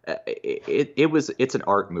an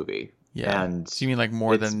art movie. Yeah. And so you mean like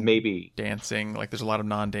more than maybe dancing? Like there's a lot of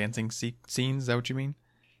non-dancing scenes. Is that what you mean?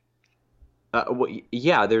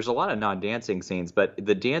 Yeah, there's a lot of non-dancing scenes, but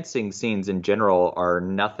the dancing scenes in general are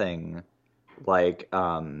nothing like.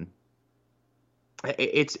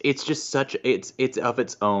 It's just such it's of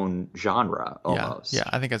its own genre almost. Yeah,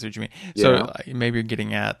 I think that's what you mean. So maybe you're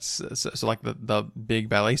getting at so like the big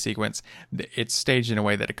ballet sequence, it's staged in a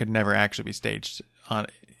way that it could never actually be staged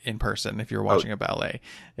in person if you're watching a ballet.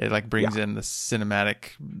 It like brings in the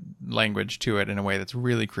cinematic language to it in a way that's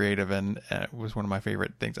really creative, and was one of my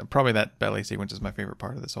favorite things. Probably that ballet sequence is my favorite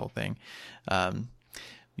part of this whole thing.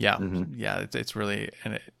 It's really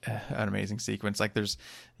an amazing sequence. Like there's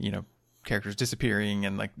characters disappearing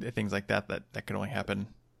and like things like that could only happen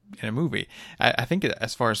in a movie. I think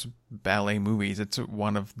as far as ballet movies, it's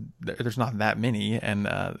there's not that many, and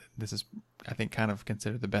this is, I think, kind of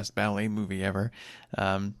considered the best ballet movie ever.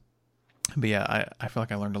 But yeah, I feel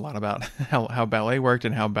like I learned a lot about how ballet worked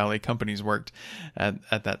and how ballet companies worked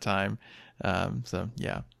at that time. So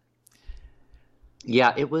yeah.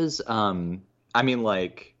 Yeah, it was, I mean,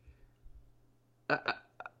 like,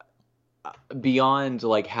 beyond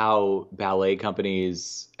like how ballet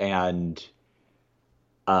companies and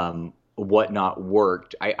whatnot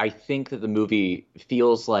worked, I think that the movie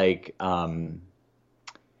feels like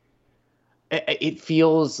it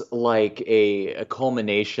feels like a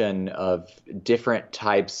culmination of different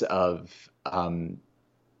types of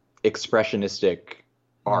expressionistic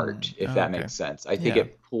art, if that makes sense. I think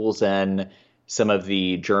it pulls in some of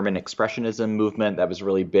the German expressionism movement that was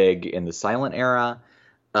really big in the silent era.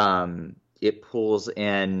 It pulls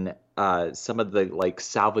in some of the like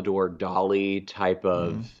Salvador Dali type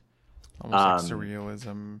of almost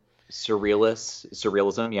like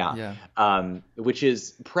surrealism, which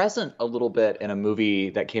is present a little bit in a movie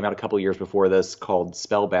that came out a couple years before this called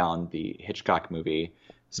Spellbound, the Hitchcock movie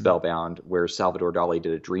Spellbound, where Salvador Dali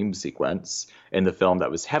did a dream sequence in the film that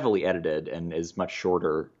was heavily edited and is much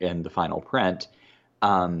shorter in the final print.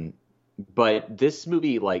 But this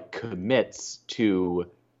movie like commits to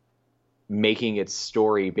making its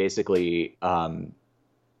story basically a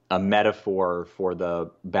metaphor for the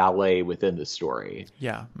ballet within the story.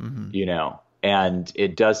 Yeah. And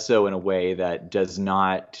it does so in a way that does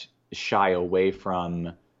not shy away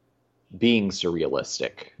from being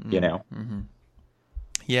surrealistic, Yeah,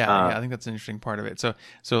 I think that's an interesting part of it. So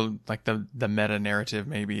like the meta narrative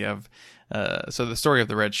maybe of, so the story of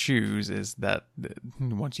the red shoes is that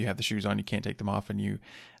once you have the shoes on, you can't take them off, and you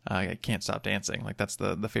can't stop dancing. Like that's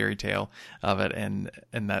the fairy tale of it, and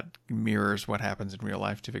that mirrors what happens in real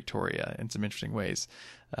life to Victoria in some interesting ways.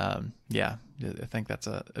 I think it's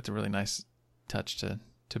a really nice touch to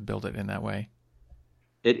build it in that way.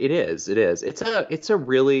 It is. It's a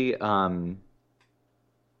really.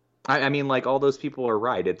 I mean, like, all those people are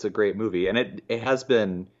right. It's a great movie, and it has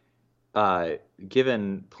been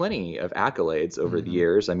given plenty of accolades over the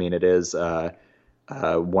years. I mean, it is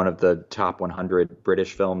one of the top 100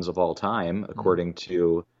 British films of all time, according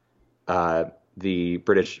to the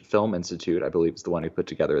British Film Institute, I believe is the one who put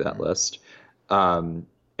together that list. And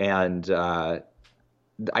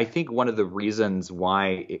I think one of the reasons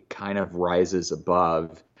why it kind of rises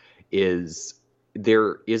above is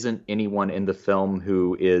there isn't anyone in the film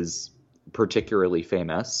who is particularly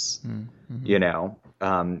famous. It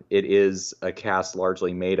is a cast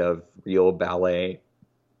largely made of real ballet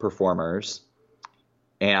performers.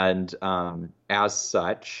 And as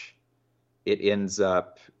such, it ends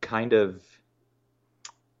up kind of,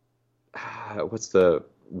 what's the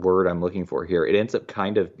word I'm looking for here? It ends up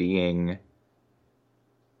kind of being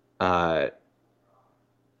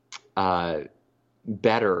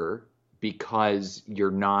better, because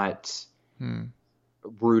you're not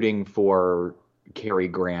rooting for Cary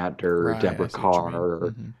Grant or Deborah Carr,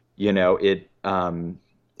 or it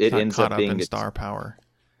ends up being star power.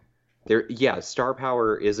 Star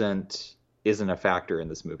power isn't isn't a factor in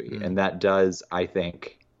this movie. And that does, I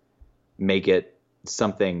think, make it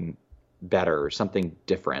something better, something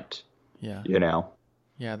different. Yeah. You know?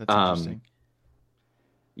 Yeah, that's interesting.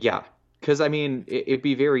 Yeah. Because, I mean, it'd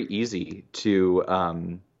be very easy to,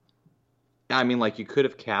 I mean, like, you could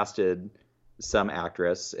have casted some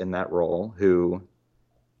actress in that role who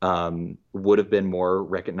would have been more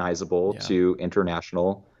recognizable to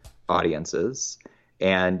international audiences.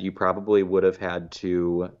 And you probably would have had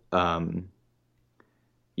to,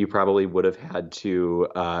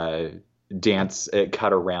 dance,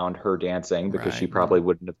 cut around her dancing because she probably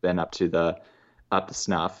wouldn't have been up to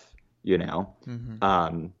snuff, you know?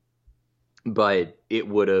 But it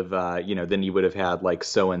would have, you know, then you would have had like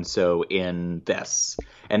so-and-so in this.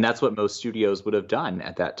 And that's what most studios would have done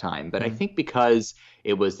at that time. But I think because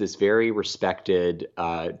it was this very respected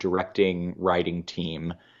directing, writing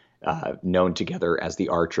team known together as the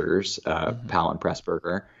Archers, Powell and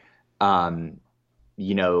Pressburger,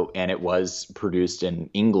 you know, and it was produced in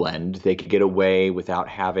England, they could get away without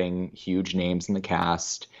having huge names in the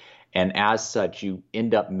cast. And as such, you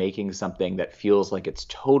end up making something that feels like it's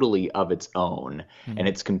totally of its own, and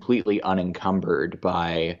it's completely unencumbered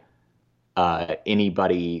by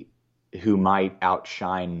anybody who might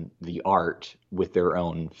outshine the art with their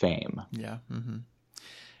own fame. Yeah.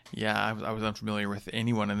 Yeah, I was unfamiliar with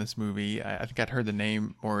anyone in this movie. I think I'd heard the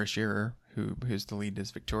name Maura Shearer, who's the lead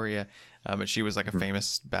as Victoria, but she was like a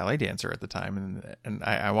famous ballet dancer at the time. And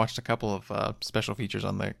I watched a couple of special features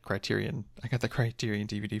on the Criterion. I got the Criterion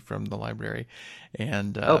DVD from the library,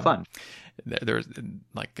 and fun. There's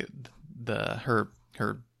like her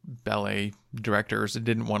ballet directors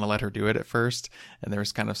didn't want to let her do it at first, and there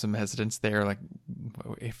was kind of some hesitance there, like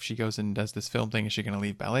if she goes and does this film thing, is she going to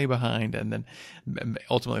leave ballet behind? And then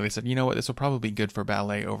ultimately they said, you know what, this will probably be good for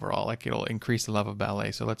ballet overall, like it'll increase the love of ballet,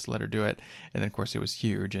 so let's let her do it. And then of course it was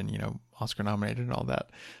huge, and you know, Oscar nominated and all that,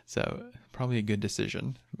 so probably a good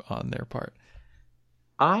decision on their part.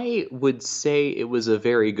 I would say it was a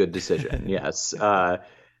very good decision. Yes.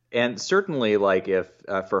 And certainly, like, if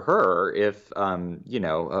for her, if you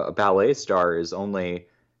know, a ballet star is only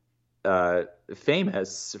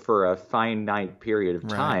famous for a finite period of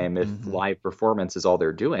time, if live performance is all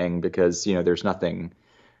they're doing, because you know there's nothing,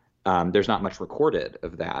 there's not much recorded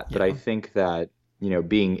of that. But I think that, you know,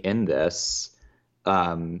 being in this,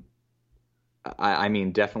 I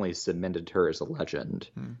mean, definitely cemented her as a legend.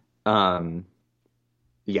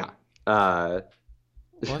 Yeah.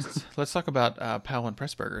 Let's talk about Powell and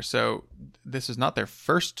Pressburger. So this is not their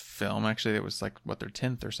first film. Actually, it was like their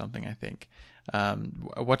 10th or something, I think.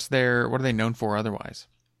 What are they known for otherwise?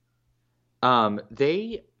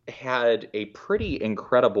 They had a pretty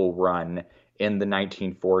incredible run in the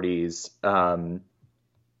 1940s,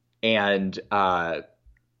 and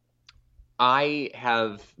I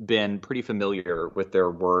have been pretty familiar with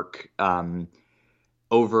their work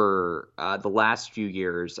over the last few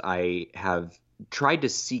years. I have tried to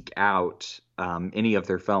seek out any of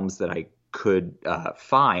their films that I could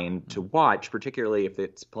find to watch, particularly if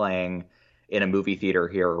it's playing in a movie theater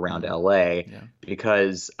here around LA,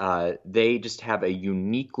 because they just have a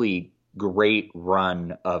uniquely great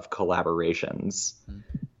run of collaborations.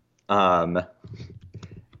 And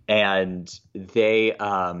they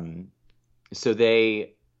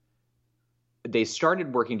they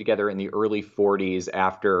started working together in the early 40s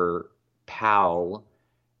after Powell.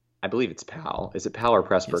 I believe it's Powell. Is it Powell or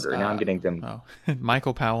Pressburger? Now I'm getting them.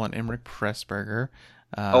 Michael Powell and Emmerich Pressburger.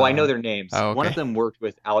 I know their names. Oh, okay. One of them worked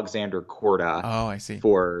with Alexander Korda. Oh, I see.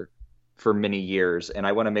 For many years, and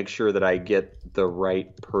I want to make sure that I get the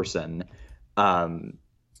right person. I'm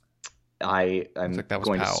like that was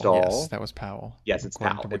going Powell. to stall. Yes, that was Powell. Yes, it's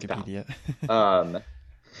Powell. It's Wikipedia.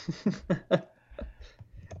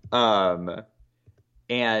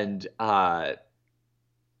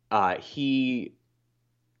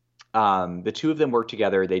 The two of them worked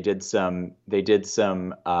together. They did some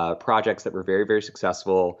projects that were very, very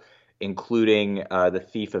successful, including The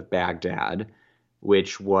Thief of Baghdad,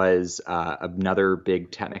 which was another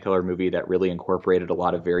big Technicolor movie that really incorporated a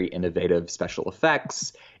lot of very innovative special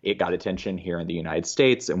effects. It got attention here in the United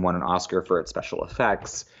States and won an Oscar for its special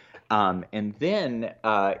effects. And then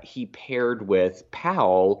he paired with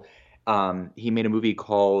Powell. He made a movie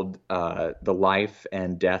called The Life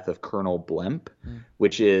and Death of Colonel Blimp,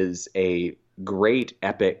 which is a great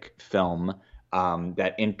epic film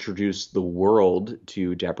that introduced the world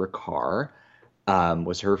to Deborah Kerr.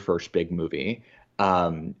 Was her first big movie.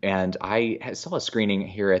 And I saw a screening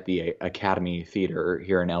here at the Academy Theater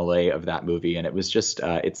here in LA of that movie. And it was just,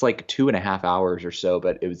 it's like 2.5 hours or so,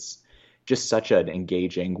 but it was just such an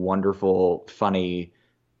engaging, wonderful, funny,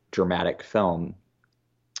 dramatic film.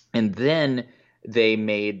 And then they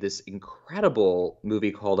made this incredible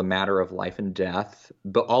movie called A Matter of Life and Death.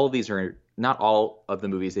 But all of these are not all of the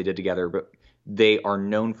movies they did together, but they are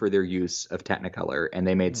known for their use of Technicolor, and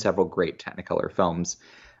they made several great Technicolor films.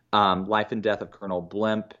 Life and Death of Colonel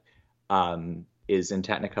Blimp is in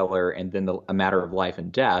Technicolor, and then A Matter of Life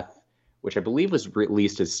and Death, which I believe was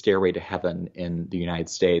released as Stairway to Heaven in the United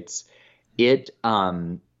States. It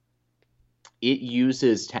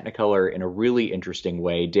uses Technicolor in a really interesting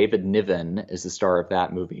way. David Niven is the star of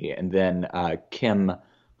that movie, and then Kim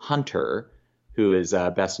Hunter, who is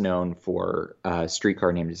best known for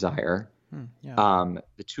Streetcar Named Desire.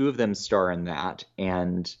 The two of them star in that,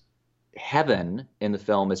 and heaven in the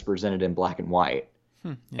film is presented in black and white,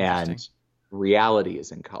 and reality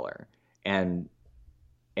is in color. And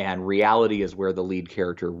reality is where the lead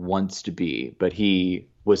character wants to be, but he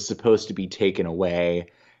was supposed to be taken away,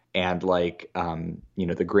 and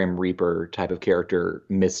the Grim Reaper type of character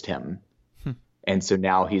missed him. And so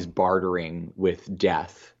now he's bartering with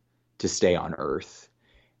death to stay on Earth.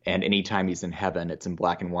 And anytime he's in heaven, it's in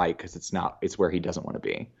black and white because it's where he doesn't want to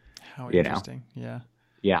be. How interesting. Yeah.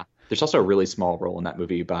 There's also a really small role in that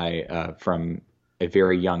movie from a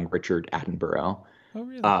very young Richard Attenborough. Oh,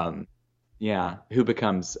 really? Who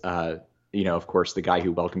becomes, of course, the guy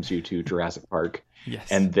who welcomes you to Jurassic Park. Yes.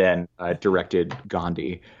 And then directed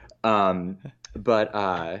Gandhi.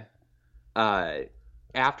 But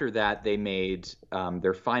after that, they made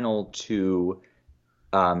their final two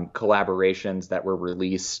collaborations that were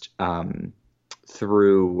released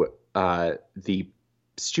through the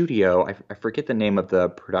studio. I forget the name of the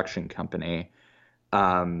production company.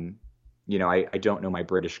 I don't know my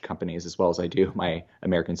British companies as well as I do my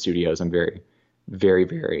American studios. I'm very, very,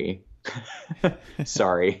 very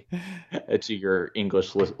sorry to your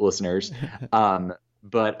English listeners.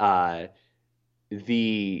 But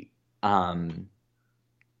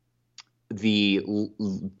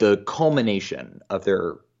the culmination of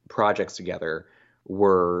their projects together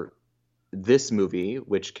were this movie,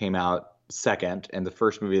 which came out second, and the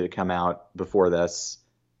first movie that came out before this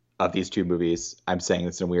of these two movies, I'm saying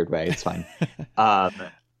this in a weird way, it's fine, I'm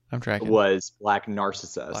tracking, was Black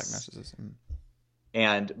Narcissus. Black Narcissus.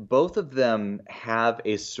 And both of them have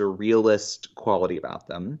a surrealist quality about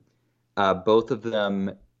them. Both of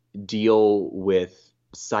them deal with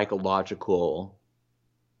psychological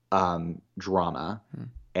drama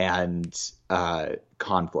and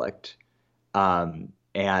conflict. And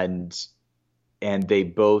they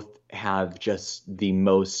both have just the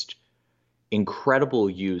most incredible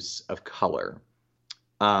use of color.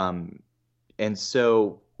 And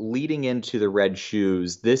so leading into the Red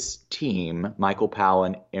Shoes, this team, Michael Powell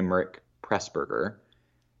and Emmerich Pressburger,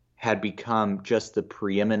 had become just the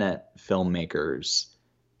preeminent filmmakers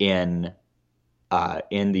in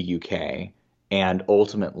the UK. And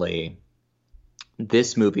ultimately,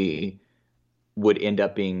 this movie would end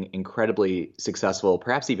up being incredibly successful,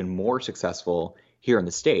 perhaps even more successful here in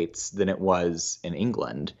the States than it was in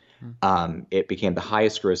England. It became the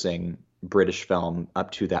highest grossing British film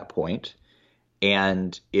up to that point.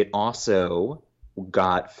 And it also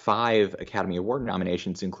got 5 Academy Award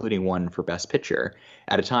nominations, including one for Best Picture,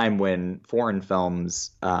 at a time when foreign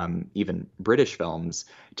films, even British films,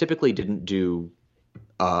 typically didn't do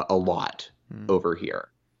a lot over here.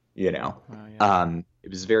 It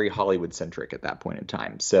was very Hollywood centric at that point in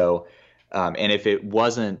time. So, and if it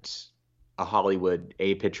wasn't a Hollywood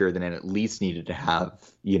A picture, then it at least needed to have,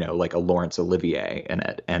 like a Laurence Olivier in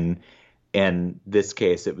it. And in this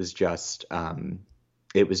case, it was just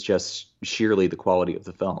sheerly the quality of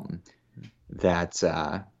the film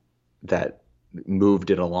that moved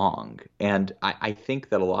it along. And I think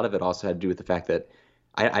that a lot of it also had to do with the fact that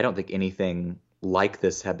I don't think anything like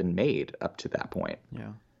this had been made up to that point.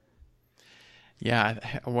 Yeah.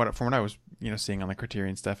 From what I was, seeing on the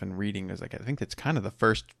Criterion stuff and reading, is like, I think it's kind of the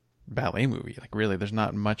first ballet movie. Like, really, there's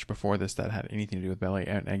not much before this that had anything to do with ballet.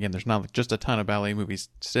 And again, there's not just a ton of ballet movies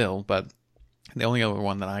still, but the only other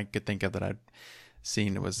one that I could think of that I'd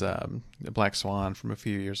seen was Black Swan from a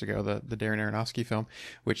few years ago, the Darren Aronofsky film,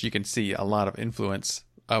 which you can see a lot of influence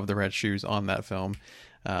of the Red Shoes on that film.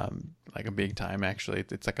 Like a big time, actually.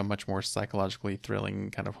 It's like a much more psychologically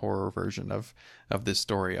thrilling kind of horror version of this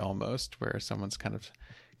story almost, where someone's kind of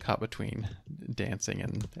caught between dancing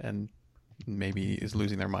and maybe is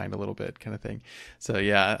losing their mind a little bit kind of thing. So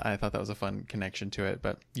yeah, I thought that was a fun connection to it,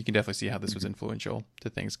 but you can definitely see how this was influential to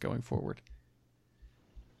things going forward.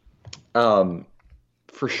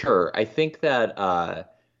 For sure. I think that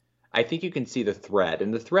I think you can see the thread,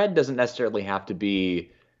 and the thread doesn't necessarily have to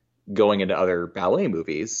be going into other ballet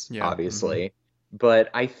movies, obviously. But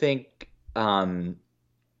I think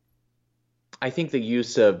I think the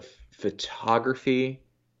use of photography,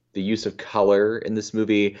 the use of color in this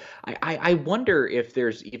movie, I wonder if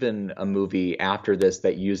there's even a movie after this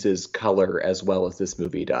that uses color as well as this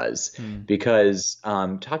movie does. Because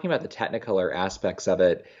talking about the Technicolor aspects of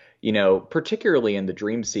it, particularly in the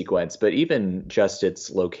dream sequence, but even just its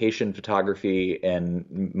location photography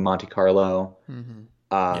in Monte Carlo,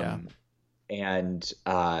 and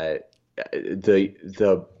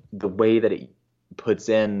the way that it puts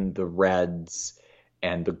in the reds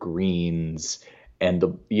and the greens and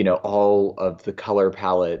all of the color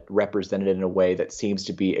palette represented in a way that seems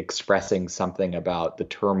to be expressing something about the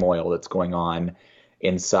turmoil that's going on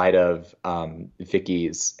inside of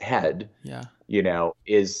Vicky's head.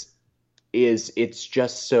 It's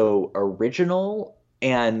just so original,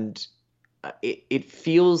 and it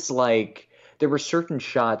feels like there were certain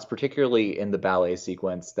shots, particularly in the ballet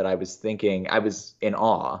sequence, that I was in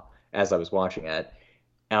awe as I was watching it.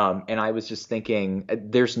 And I was just thinking,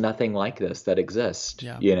 there's nothing like this that exists.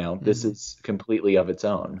 This is completely of its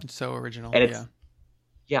own. It's so original. And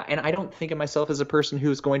and I don't think of myself as a person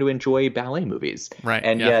who's going to enjoy ballet movies. Right.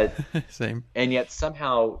 And yet, same. And yet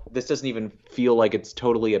somehow this doesn't even feel like it's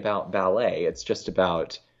totally about ballet. It's just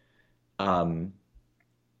about,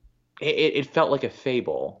 it felt like a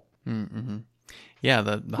fable. Mm-hmm. Yeah.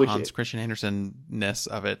 The Hans Christian Andersen-ness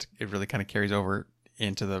of it really kind of carries over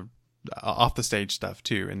into the off the stage stuff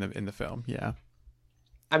too in the film. Yeah.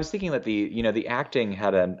 I was thinking that the acting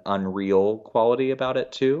had an unreal quality about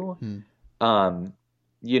it too.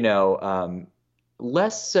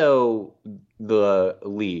 Less so the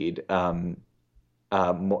lead. What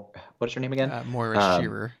is her name again? Moira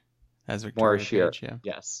Shearer as Victoria Page. Yeah.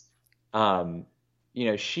 Yes.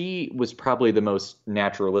 She was probably the most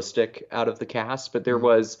naturalistic out of the cast, but there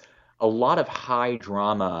was a lot of high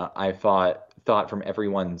drama, I thought from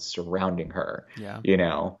everyone surrounding her. Yeah.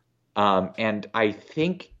 And I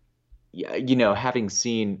think, having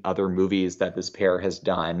seen other movies that this pair has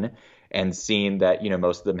done and seen that,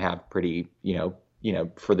 most of them have pretty,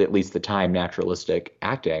 for at least the time, naturalistic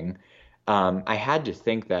acting, I had to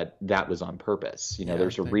think that was on purpose.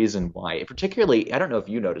 There's a reason why. Particularly, I don't know if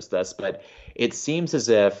you noticed this, but it seems as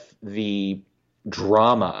if the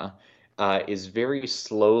drama is very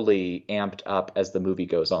slowly amped up as the movie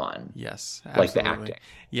goes on. Yes, absolutely. Like the acting.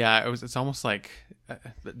 Yeah, it's almost like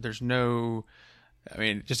there's no. I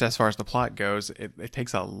mean, just as far as the plot goes, it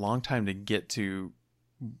takes a long time to get to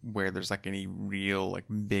where there's like any real like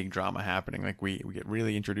big drama happening. Like we get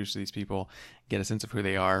really introduced to these people, get a sense of who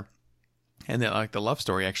they are. And then like the love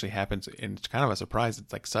story actually happens, and it's kind of a surprise.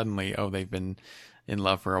 It's like suddenly, they've been in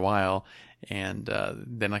love for a while. And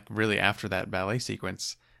then like really after that ballet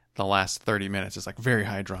sequence, the last 30 minutes is like very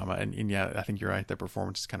high drama. And yeah, I think you're right. The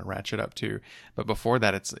performances kind of ratchet up too. But before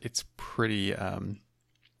that, it's pretty,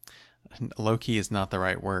 low key is not the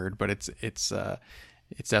right word, but it's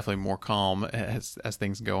definitely more calm as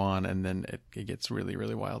things go on. And then it gets really,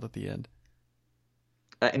 really wild at the end.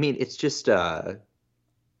 I mean, it's just, you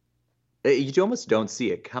almost don't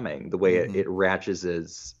see it coming the way it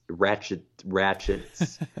ratchets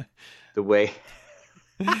the way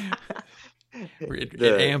it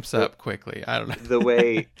amps up quickly. I don't know the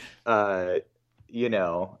way Nurse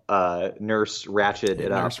Ratched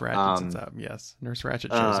it up. Nurse Ratchets it up. Yes, Nurse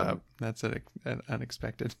Ratched shows up. That's an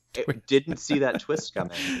unexpected twist. Didn't see that twist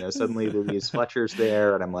coming. Suddenly Louise Fletcher's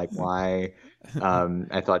there, and I'm like, why?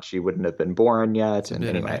 I thought she wouldn't have been born yet. And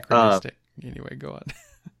anyway, anyway, go on.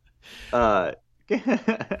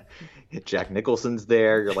 Jack Nicholson's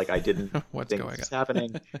there. You're like, I didn't think this was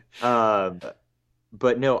happening.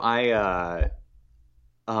 But no, I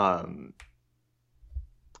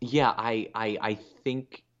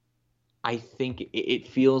think it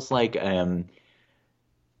feels like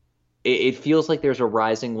it feels like there's a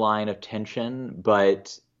rising line of tension,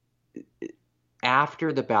 but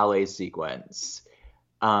after the ballet sequence,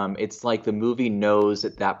 it's like the movie knows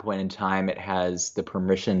at that point in time it has the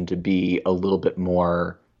permission to be a little bit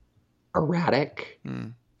more erratic.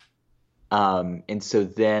 And so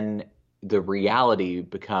then the reality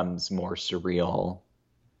becomes more surreal.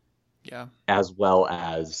 Yeah. As well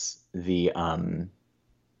as the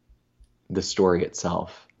story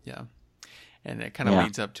itself. Yeah. And it kind of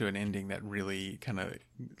leads up to an ending that really kind of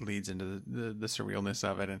leads into the surrealness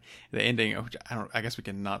of it. And the ending, I guess we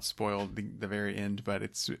can not spoil the very end, but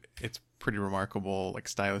it's pretty remarkable, like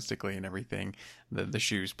stylistically and everything. The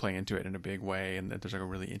shoes play into it in a big way, and there's like a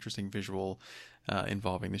really interesting visual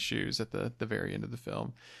involving the shoes at the very end of the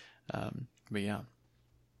film. But yeah.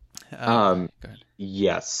 Go ahead.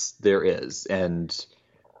 Yes, there is, and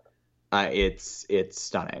it's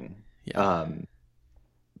stunning. Yeah.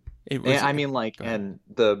 I mean, like, and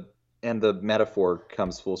the the metaphor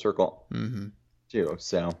comes full circle too.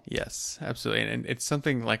 So Yes, absolutely. And it's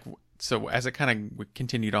something like, so as it kind of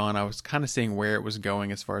continued on, I was kind of seeing where it was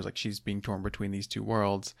going as far as like she's being torn between these two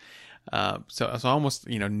worlds. So I almost,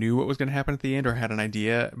 knew what was going to happen at the end or had an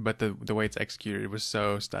idea, but the way it's executed was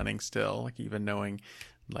so stunning still. Like even knowing,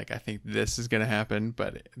 like, I think this is going to happen,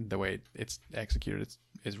 but the way it's executed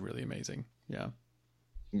is really amazing. Yeah.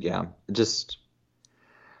 Yeah. Just,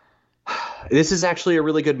 this is actually a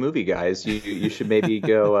really good movie, guys. You should maybe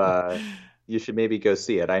go,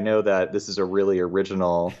 see it. I know that this is a really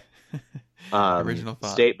original Original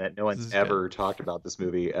thought. statement. No one's ever talked about this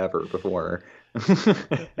movie ever before.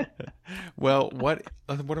 Well, what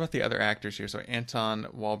about the other actors here? So Anton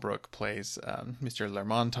Walbrook plays Mr.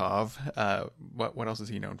 Lermontov. What else is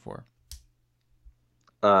he known for?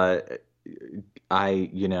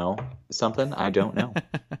 Something I don't know.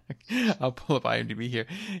 I'll pull up IMDb here.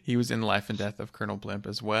 He was in Life and Death of Colonel Blimp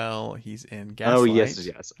as well. He's in Gaslight. Oh yes.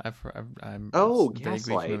 I'm vaguely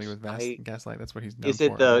Gaslight. familiar with Gaslight. That's what he's known for. Is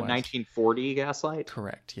it the 1940 Gaslight?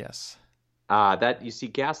 Correct. Yes. That, you see,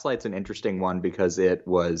 Gaslight's an interesting one because it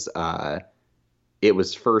was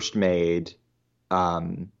first made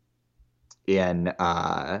in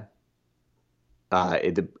the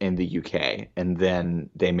UK, and then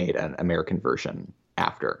they made an American version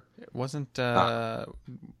after. It wasn't the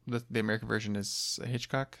American version is a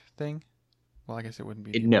Hitchcock thing? Well, I guess it wouldn't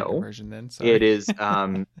be the American version then. Sorry. It is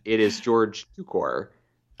George Cukor.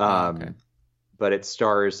 Okay. But it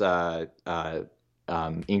stars Ingrid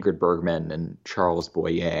Bergman and Charles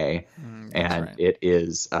Boyer, and right.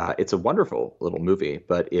 It's a wonderful little movie,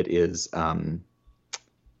 but it is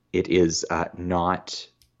not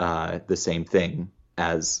the same thing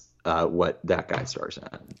as what that guy stars in.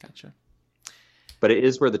 Gotcha. But it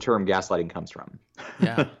is where the term gaslighting comes from.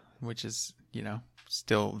 Yeah, which is,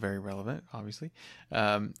 still very relevant, obviously.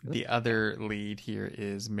 The other lead here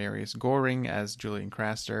is Marius Goring as Julian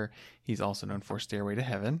Craster. He's also known for Stairway to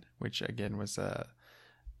Heaven, which again was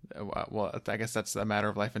well, I guess that's A Matter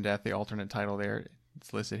of Life and Death, the alternate title there.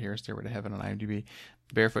 It's listed here, Stairway to Heaven on IMDb.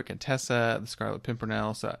 Barefoot Contessa, The Scarlet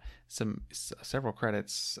Pimpernel, so several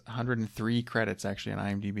credits, 103 credits actually on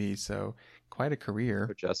IMDb, so quite a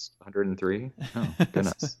career. Just 103? Oh,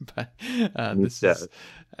 goodness. But this is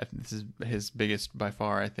his biggest by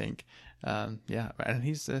far, I think. Yeah, and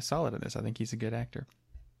he's solid in this. I think he's a good actor.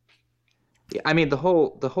 Yeah, I mean, the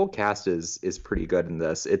whole cast is pretty good in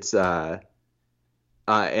this. It's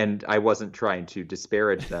and I wasn't trying to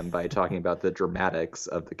disparage them by talking about the dramatics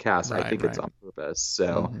of the cast. Right, I think it's on purpose.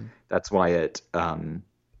 So that's why it's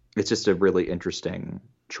just a really interesting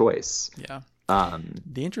choice. Yeah.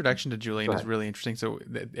 The introduction to Julian is really interesting. So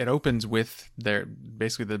it opens with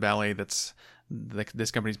basically the ballet that's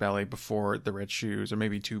this company's ballet before the Red Shoes, or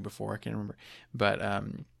maybe two before, I can't remember. But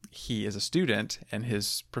he is a student, and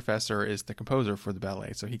his professor is the composer for the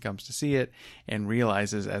ballet. So he comes to see it and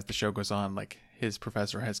realizes as the show goes on, like, his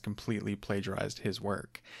professor has completely plagiarized his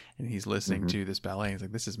work, and he's listening to this ballet. He's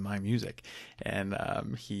like, this is my music. And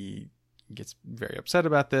he gets very upset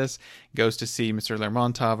about this, goes to see Mr.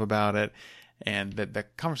 Lermontov about it. And the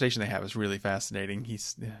conversation they have is really fascinating.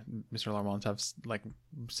 Mr. Lermontov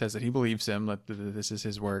says that he believes him, that this is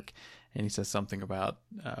his work. And he says something about,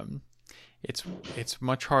 it's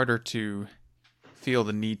much harder to feel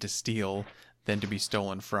the need to steal than to be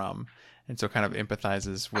stolen from. And so kind of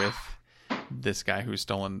empathizes with this guy who's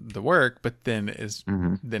stolen the work, but then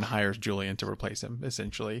then hires Julian to replace him,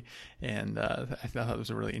 essentially. And I thought it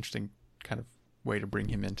was a really interesting kind of way to bring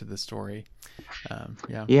him into the story.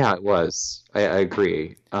 Yeah, it was. I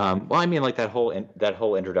agree. Well, I mean, like that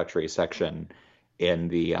whole introductory section in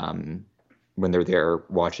the when they're there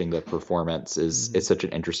watching the performance is such an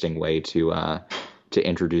interesting way to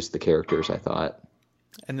introduce the characters, I thought.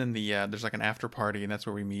 And then there's like an after party, and that's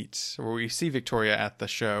where we see Victoria at the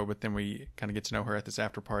show, but then we kind of get to know her at this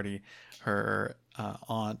after party. Her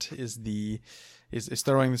aunt is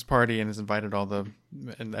throwing this party and has invited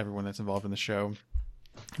and everyone that's involved in the show.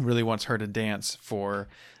 Really wants her to dance for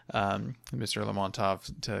Mr.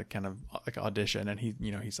 Lermontov to kind of like audition, and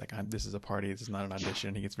he's like, this is a party, this is not an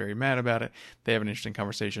audition. He gets very mad about it. They have an interesting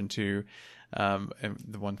conversation too. And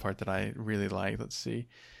the one part that I really like, let's see.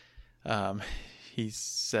 He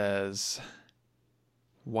says,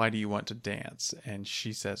 "Why do you want to dance?" And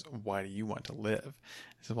she says, "Why do you want to live?"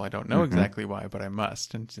 I said, "Well, I don't know exactly why, but I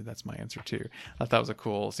must." And so that's my answer too. I thought that was a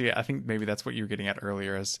cool. So yeah, I think maybe that's what you were getting at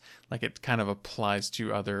earlier, as like it kind of applies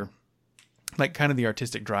to other, like kind of the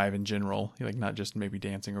artistic drive in general, like not just maybe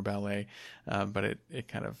dancing or ballet, but it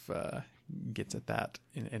kind of gets at that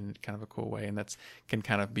in kind of a cool way, and that's can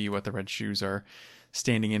kind of be what the Red Shoes are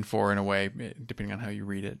standing in for in a way, depending on how you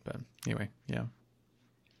read it. But anyway, yeah.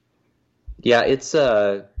 Yeah, it's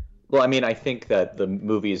well, I mean, I think that the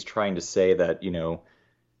movie is trying to say that, you know,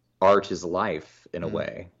 art is life in a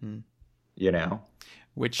way, you know?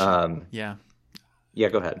 Which, yeah. Yeah,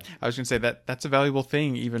 go ahead. I was going to say that's a valuable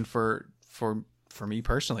thing even for me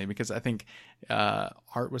personally, because I think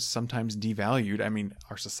art was sometimes devalued. I mean,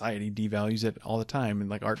 our society devalues it all the time, and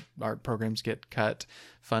like art programs get cut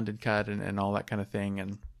and all that kind of thing.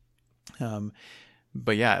 And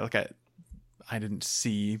but yeah, like I didn't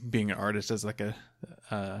see being an artist as like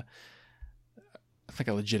a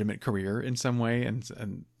legitimate career in some way,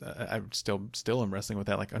 and I still am wrestling with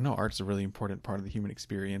that. Like, oh no, art's a really important part of the human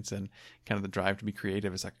experience, and kind of the drive to be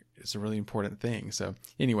creative is like it's a really important thing. So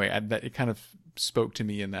anyway, it kind of spoke to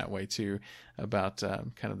me in that way too, about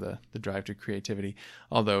kind of the drive to creativity.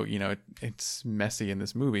 Although, you know, it's messy in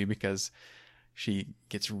this movie because she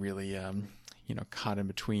gets really caught in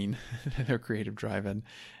between her creative drive and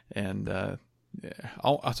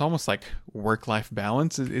it's almost like work-life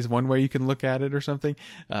balance is one way you can look at it or something.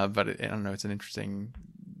 But I don't know. It's an interesting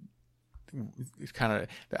kind of.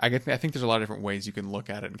 I think there's a lot of different ways you can look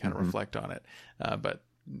at it and kind of reflect on it. But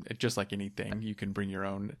just like anything, you can bring your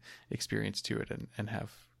own experience to it and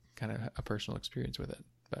have kind of a personal experience with it.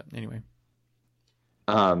 But anyway.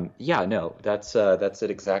 Yeah, no, that's it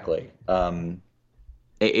exactly.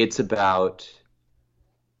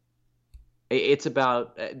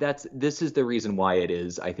 This is the reason why it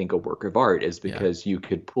is, I think, a work of art, is because you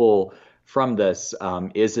could pull from this,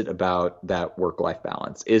 is it about that work-life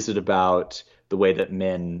balance? Is it about the way that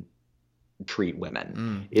men treat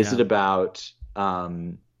women? Is it about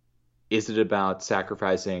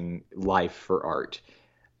sacrificing life for art?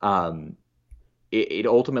 It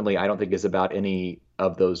ultimately, I don't think, is about any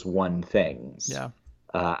of those one things. Yeah.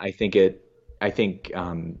 I think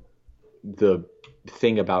the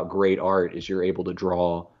thing about great art is you're able to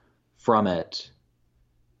draw from it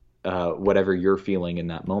whatever you're feeling in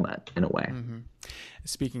that moment, in a way. Mm-hmm.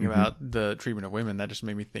 Speaking about the treatment of women, that just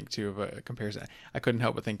made me think too of a comparison. I couldn't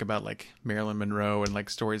help but think about like Marilyn Monroe and like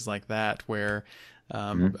stories like that, where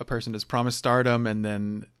a person is promised stardom and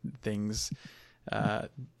then things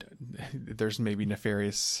there's maybe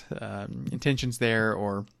nefarious intentions there,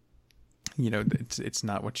 or you know, it's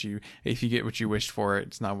not what if you get what you wished for,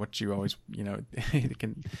 it's not what you always, you know, it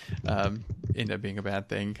can end up being a bad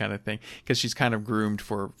thing, kind of thing, because she's kind of groomed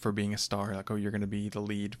for being a star. Like, oh, you're going to be the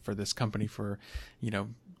lead for this company for, you know,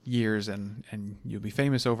 years, and you'll be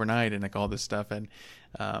famous overnight, and like all this stuff, and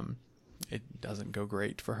it doesn't go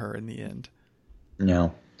great for her in the end.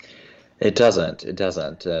 No, it doesn't,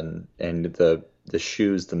 and the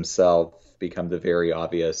shoes themselves become the very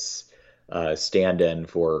obvious stand-in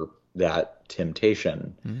for that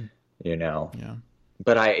temptation, you know? Yeah.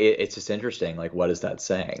 But it's just interesting, like, what is that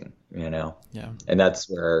saying, you know? Yeah. And that's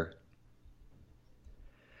where,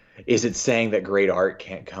 is it saying that great art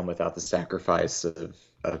can't come without the sacrifice of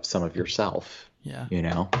some of yourself? Yeah. You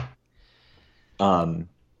know?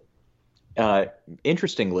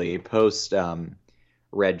 Interestingly, post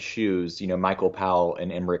Red Shoes, you know, Michael Powell and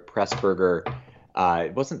Emmerich Pressburger,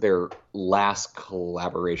 it wasn't their last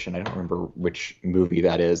collaboration. I don't remember which movie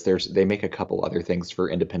that is. They make a couple other things for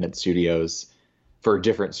independent studios, for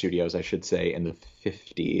different studios, I should say, in the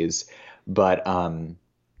 50s. But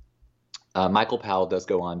Michael Powell does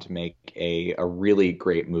go on to make a really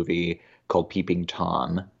great movie called Peeping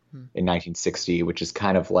Tom in 1960, which is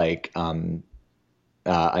kind of like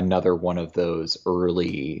another one of those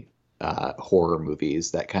early horror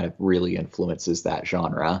movies that kind of really influences that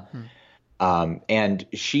genre. And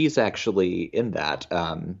she's actually in that.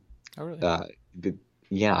 Oh, really?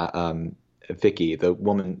 Vicky, the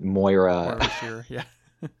woman, Moira Shearer, yeah.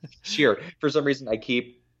 Shearer. For some reason,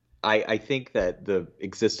 I think that the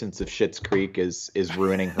existence of Schitt's Creek is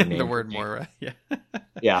ruining her name. The word Moira, yeah.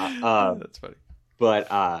 Yeah. That's funny.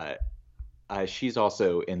 But she's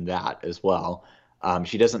also in that as well.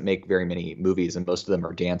 She doesn't make very many movies, and most of them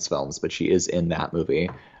are dance films, but she is in that movie.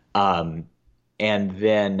 And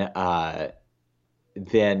then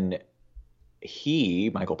he,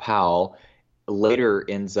 Michael Powell, later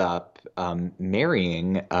ends up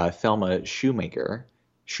marrying Thelma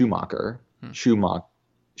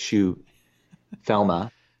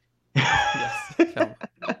Thelma. Yes,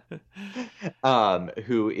 Thelma.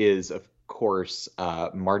 Who is, of course,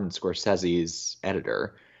 Martin Scorsese's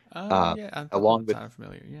editor. Along with, sound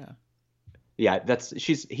familiar, yeah. Yeah,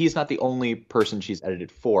 he's not the only person she's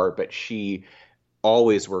edited for, but she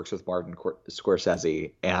always works with Martin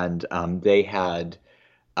Scorsese, and they had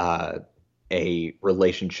a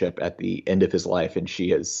relationship at the end of his life, and she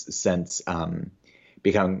has since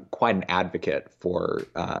become quite an advocate for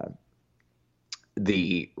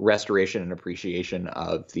the restoration and appreciation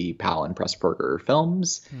of the Powell and Pressburger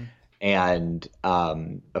films. And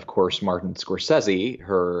of course, Martin Scorsese,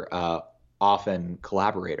 her often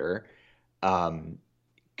collaborator,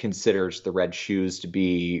 considers The Red Shoes to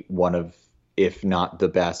be one of, if not the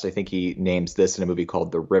best. I think he names this in a movie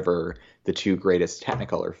called The River, the two greatest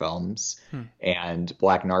Technicolor films. And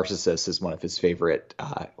Black Narcissus is one of his favorite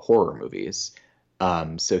horror movies.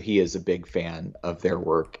 So he is a big fan of their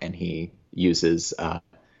work, and he uses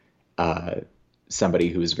somebody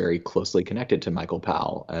who is very closely connected to Michael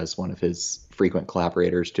Powell as one of his frequent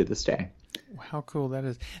collaborators to this day. How cool that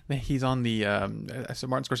is. He's on the so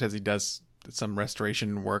Martin Scorsese does some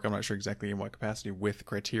restoration work. I'm not sure exactly in what capacity with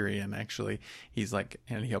Criterion. Actually, he's like,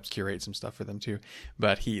 and he helps curate some stuff for them too.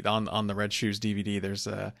 But he on the Red Shoes DVD, there's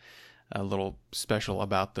a little special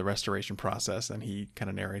about the restoration process, and he kind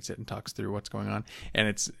of narrates it and talks through what's going on. And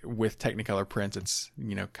it's with Technicolor prints, it's,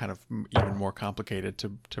 you know, kind of even more complicated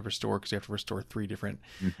to restore, because you have to restore 3 different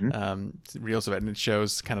reels of it, and it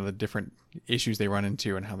shows kind of the different issues they run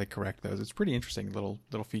into and how they correct those. It's pretty interesting little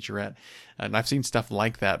featurette, and I've seen stuff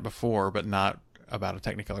like that before, but not about a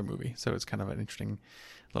Technicolor movie. So it's kind of an interesting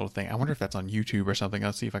little thing. I wonder if that's on YouTube or something.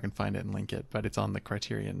 I'll see if I can find it and link it. But it's on the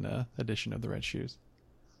Criterion edition of the Red Shoes.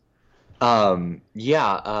 The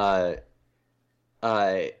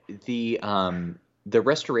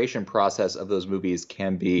restoration process of those movies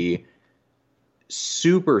can be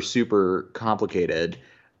super, super complicated,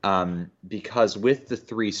 because with the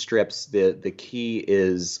 3 strips, the key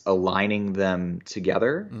is aligning them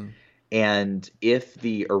together. And if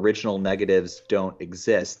the original negatives don't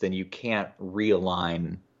exist, then you can't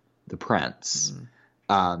realign the prints.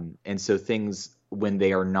 And so things, when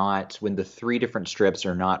the 3 different strips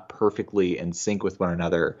are not perfectly in sync with one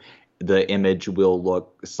another, the image will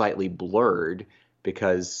look slightly blurred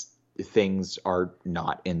because things are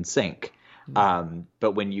not in sync.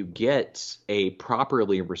 But when you get a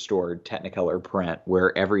properly restored Technicolor print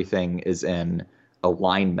where everything is in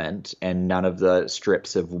alignment and none of the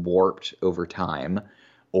strips have warped over time,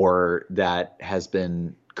 or that has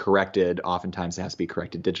been corrected, oftentimes it has to be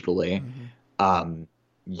corrected digitally,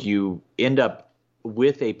 you end up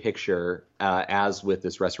with a picture, as with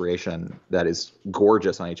this restoration that is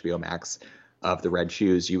gorgeous on HBO Max of the Red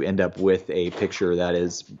Shoes, you end up with a picture that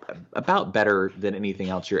is about better than anything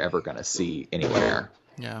else you're ever going to see anywhere.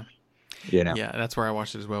 Yeah. You know? Yeah, that's where I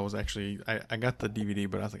watched it as well. Was actually, I got the DVD,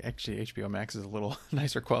 but I was like, actually, HBO Max is a little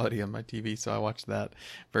nicer quality on my TV, so I watched that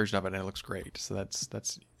version of it, and it looks great. So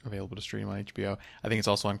that's available to stream on HBO. I think it's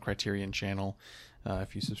also on Criterion Channel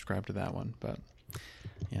if you subscribe to that one. But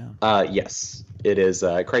yeah. Yes, it is.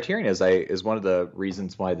 Criterion is one of the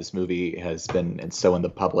reasons why this movie has been so in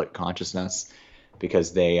the public consciousness,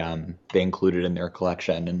 because they include it in their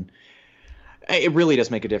collection, and it really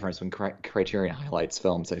does make a difference when Criterion highlights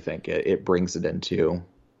films. I think it brings it into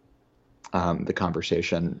the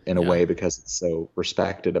conversation in a way, because it's so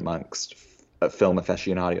respected amongst film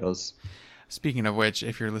aficionados. Speaking of which,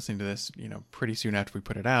 if you're listening to this, pretty soon after we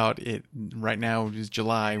put it out, right now is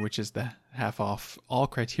July, which is the half off all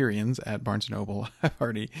Criterions at Barnes & Noble. I've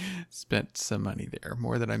already spent some money there,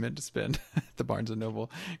 more than I meant to spend at the Barnes &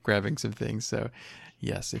 Noble, grabbing some things. So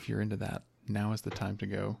yes, if you're into that, now is the time to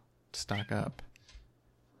go stock up.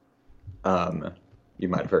 You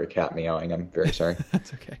might have heard a cat meowing. I'm very sorry.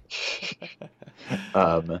 That's okay.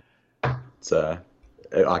 It's an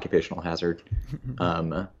occupational hazard.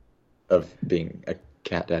 Of being a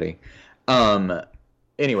cat daddy.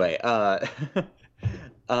 Anyway, go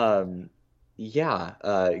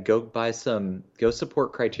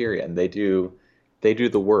support Criterion. They do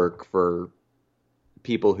the work for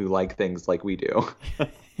people who like things like we do.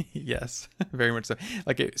 Yes, very much so.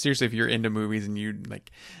 Seriously, if you're into movies and you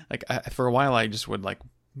for a while, I just would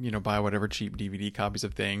buy whatever cheap DVD copies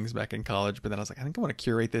of things back in college. But then I was like, I think I want to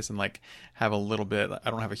curate this and have a little bit. I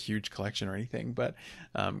don't have a huge collection or anything, but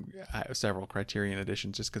I have several Criterion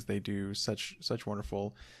editions just because they do such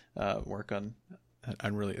wonderful work on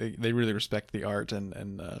really, they really respect the art and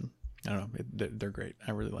I don't know, they're great.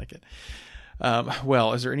 I really like it.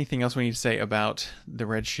 Well, is there anything else we need to say about the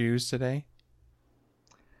Red Shoes today?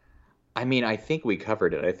 I mean, I think we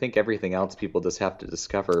covered it. I think everything else people just have to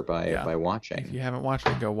discover by watching. If you haven't watched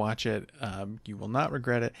it, go watch it. You will not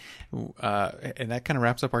regret it. And that kind of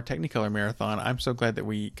wraps up our Technicolor marathon. I'm so glad that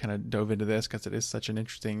we kind of dove into this because it is such an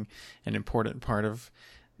interesting and important part of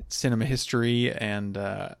cinema history. And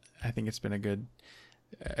I think it's been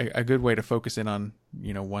a good way to focus in on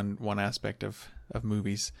one aspect of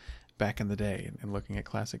movies back in the day and looking at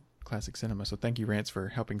classic classic cinema. So thank you, Rance, for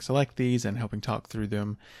helping select these and helping talk through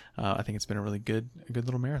them. I think it's been a really good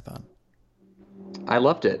little marathon. I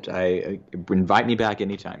loved it. Invite me back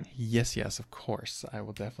anytime. Yes, of course. I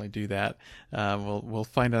will definitely do that. We'll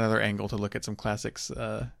find another angle to look at some classics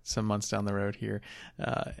some months down the road here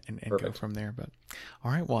and go from there. But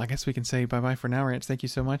all right, well, I guess we can say bye-bye for now, Rance. Thank you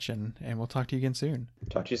so much, and we'll talk to you again soon.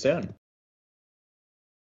 Talk to you soon.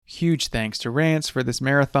 Huge thanks to Rance for this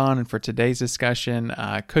marathon and for today's discussion.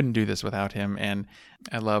 I couldn't do this without him, and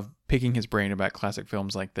I love picking his brain about classic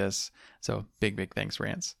films like this. So big thanks,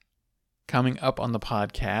 Rance. Coming up on the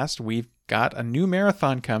podcast, we've got a new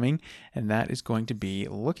marathon coming, and that is going to be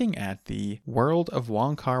looking at the world of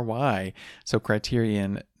Wong Kar-wai. So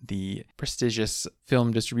Criterion, the prestigious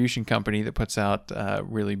film distribution company that puts out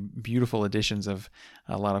really beautiful editions of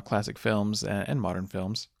a lot of classic films and modern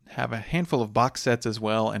films, have a handful of box sets as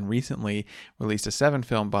well, and recently released a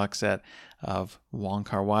 7-film box set of Wong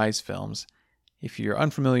Kar-wai's films. If you're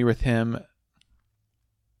unfamiliar with him,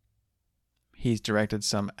 he's directed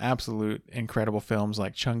some absolute incredible films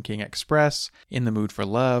like Chungking Express, In the Mood for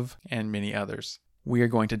Love, and many others. We are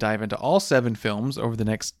going to dive into all 7 films over the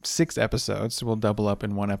next 6 episodes, so we'll double up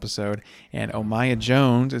in one episode. And Omaya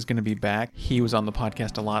Jones is going to be back. He was on the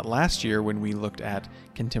podcast a lot last year when we looked at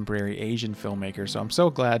contemporary Asian filmmakers, so I'm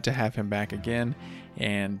so glad to have him back again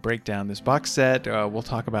and break down this box set. We'll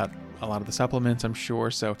talk about a lot of the supplements, I'm sure.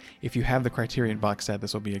 So if you have the Criterion box set,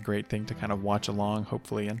 this will be a great thing to kind of watch along,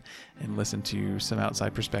 hopefully, and listen to some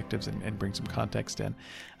outside perspectives and bring some context in.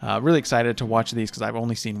 Really excited to watch these because I've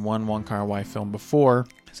only seen one Wong Kar-wai film before,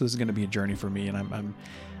 so this is going to be a journey for me, and I'm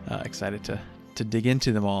excited to dig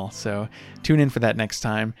into them all. So tune in for that next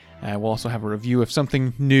time. We'll also have a review of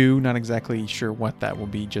something new, not exactly sure what that will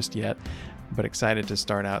be just yet, but excited to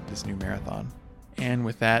start out this new marathon. And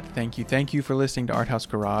with that, thank you for listening to Art House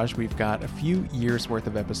Garage. We've got a few years worth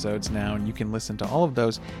of episodes now, and you can listen to all of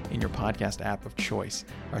those in your podcast app of choice.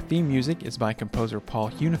 Our theme music is by composer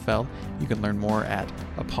Paul Hunefeld. You can learn more at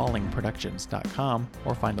appallingproductions.com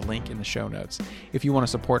or find a link in the show notes. If you want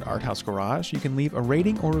to support Art House Garage, you can leave a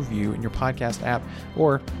rating or review in your podcast app,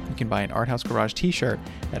 or you can buy an Art House Garage t-shirt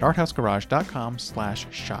at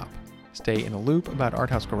arthousegarage.com/shop. Stay in the loop about Art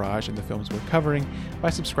House Garage and the films we're covering by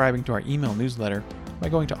subscribing to our email newsletter by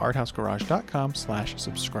going to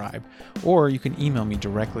arthousegarage.com/subscribe, or you can email me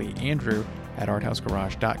directly,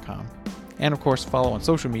 andrew@arthousegarage.com. And of course, follow on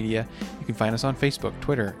social media. You can find us on Facebook,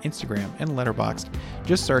 Twitter, Instagram, and Letterboxd.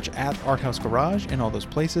 Just search at Art House Garage in all those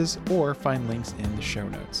places, or find links in the show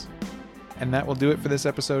notes. And that will do it for this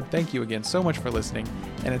episode. Thank you again so much for listening,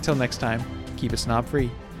 and until next time, keep it snob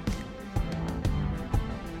free.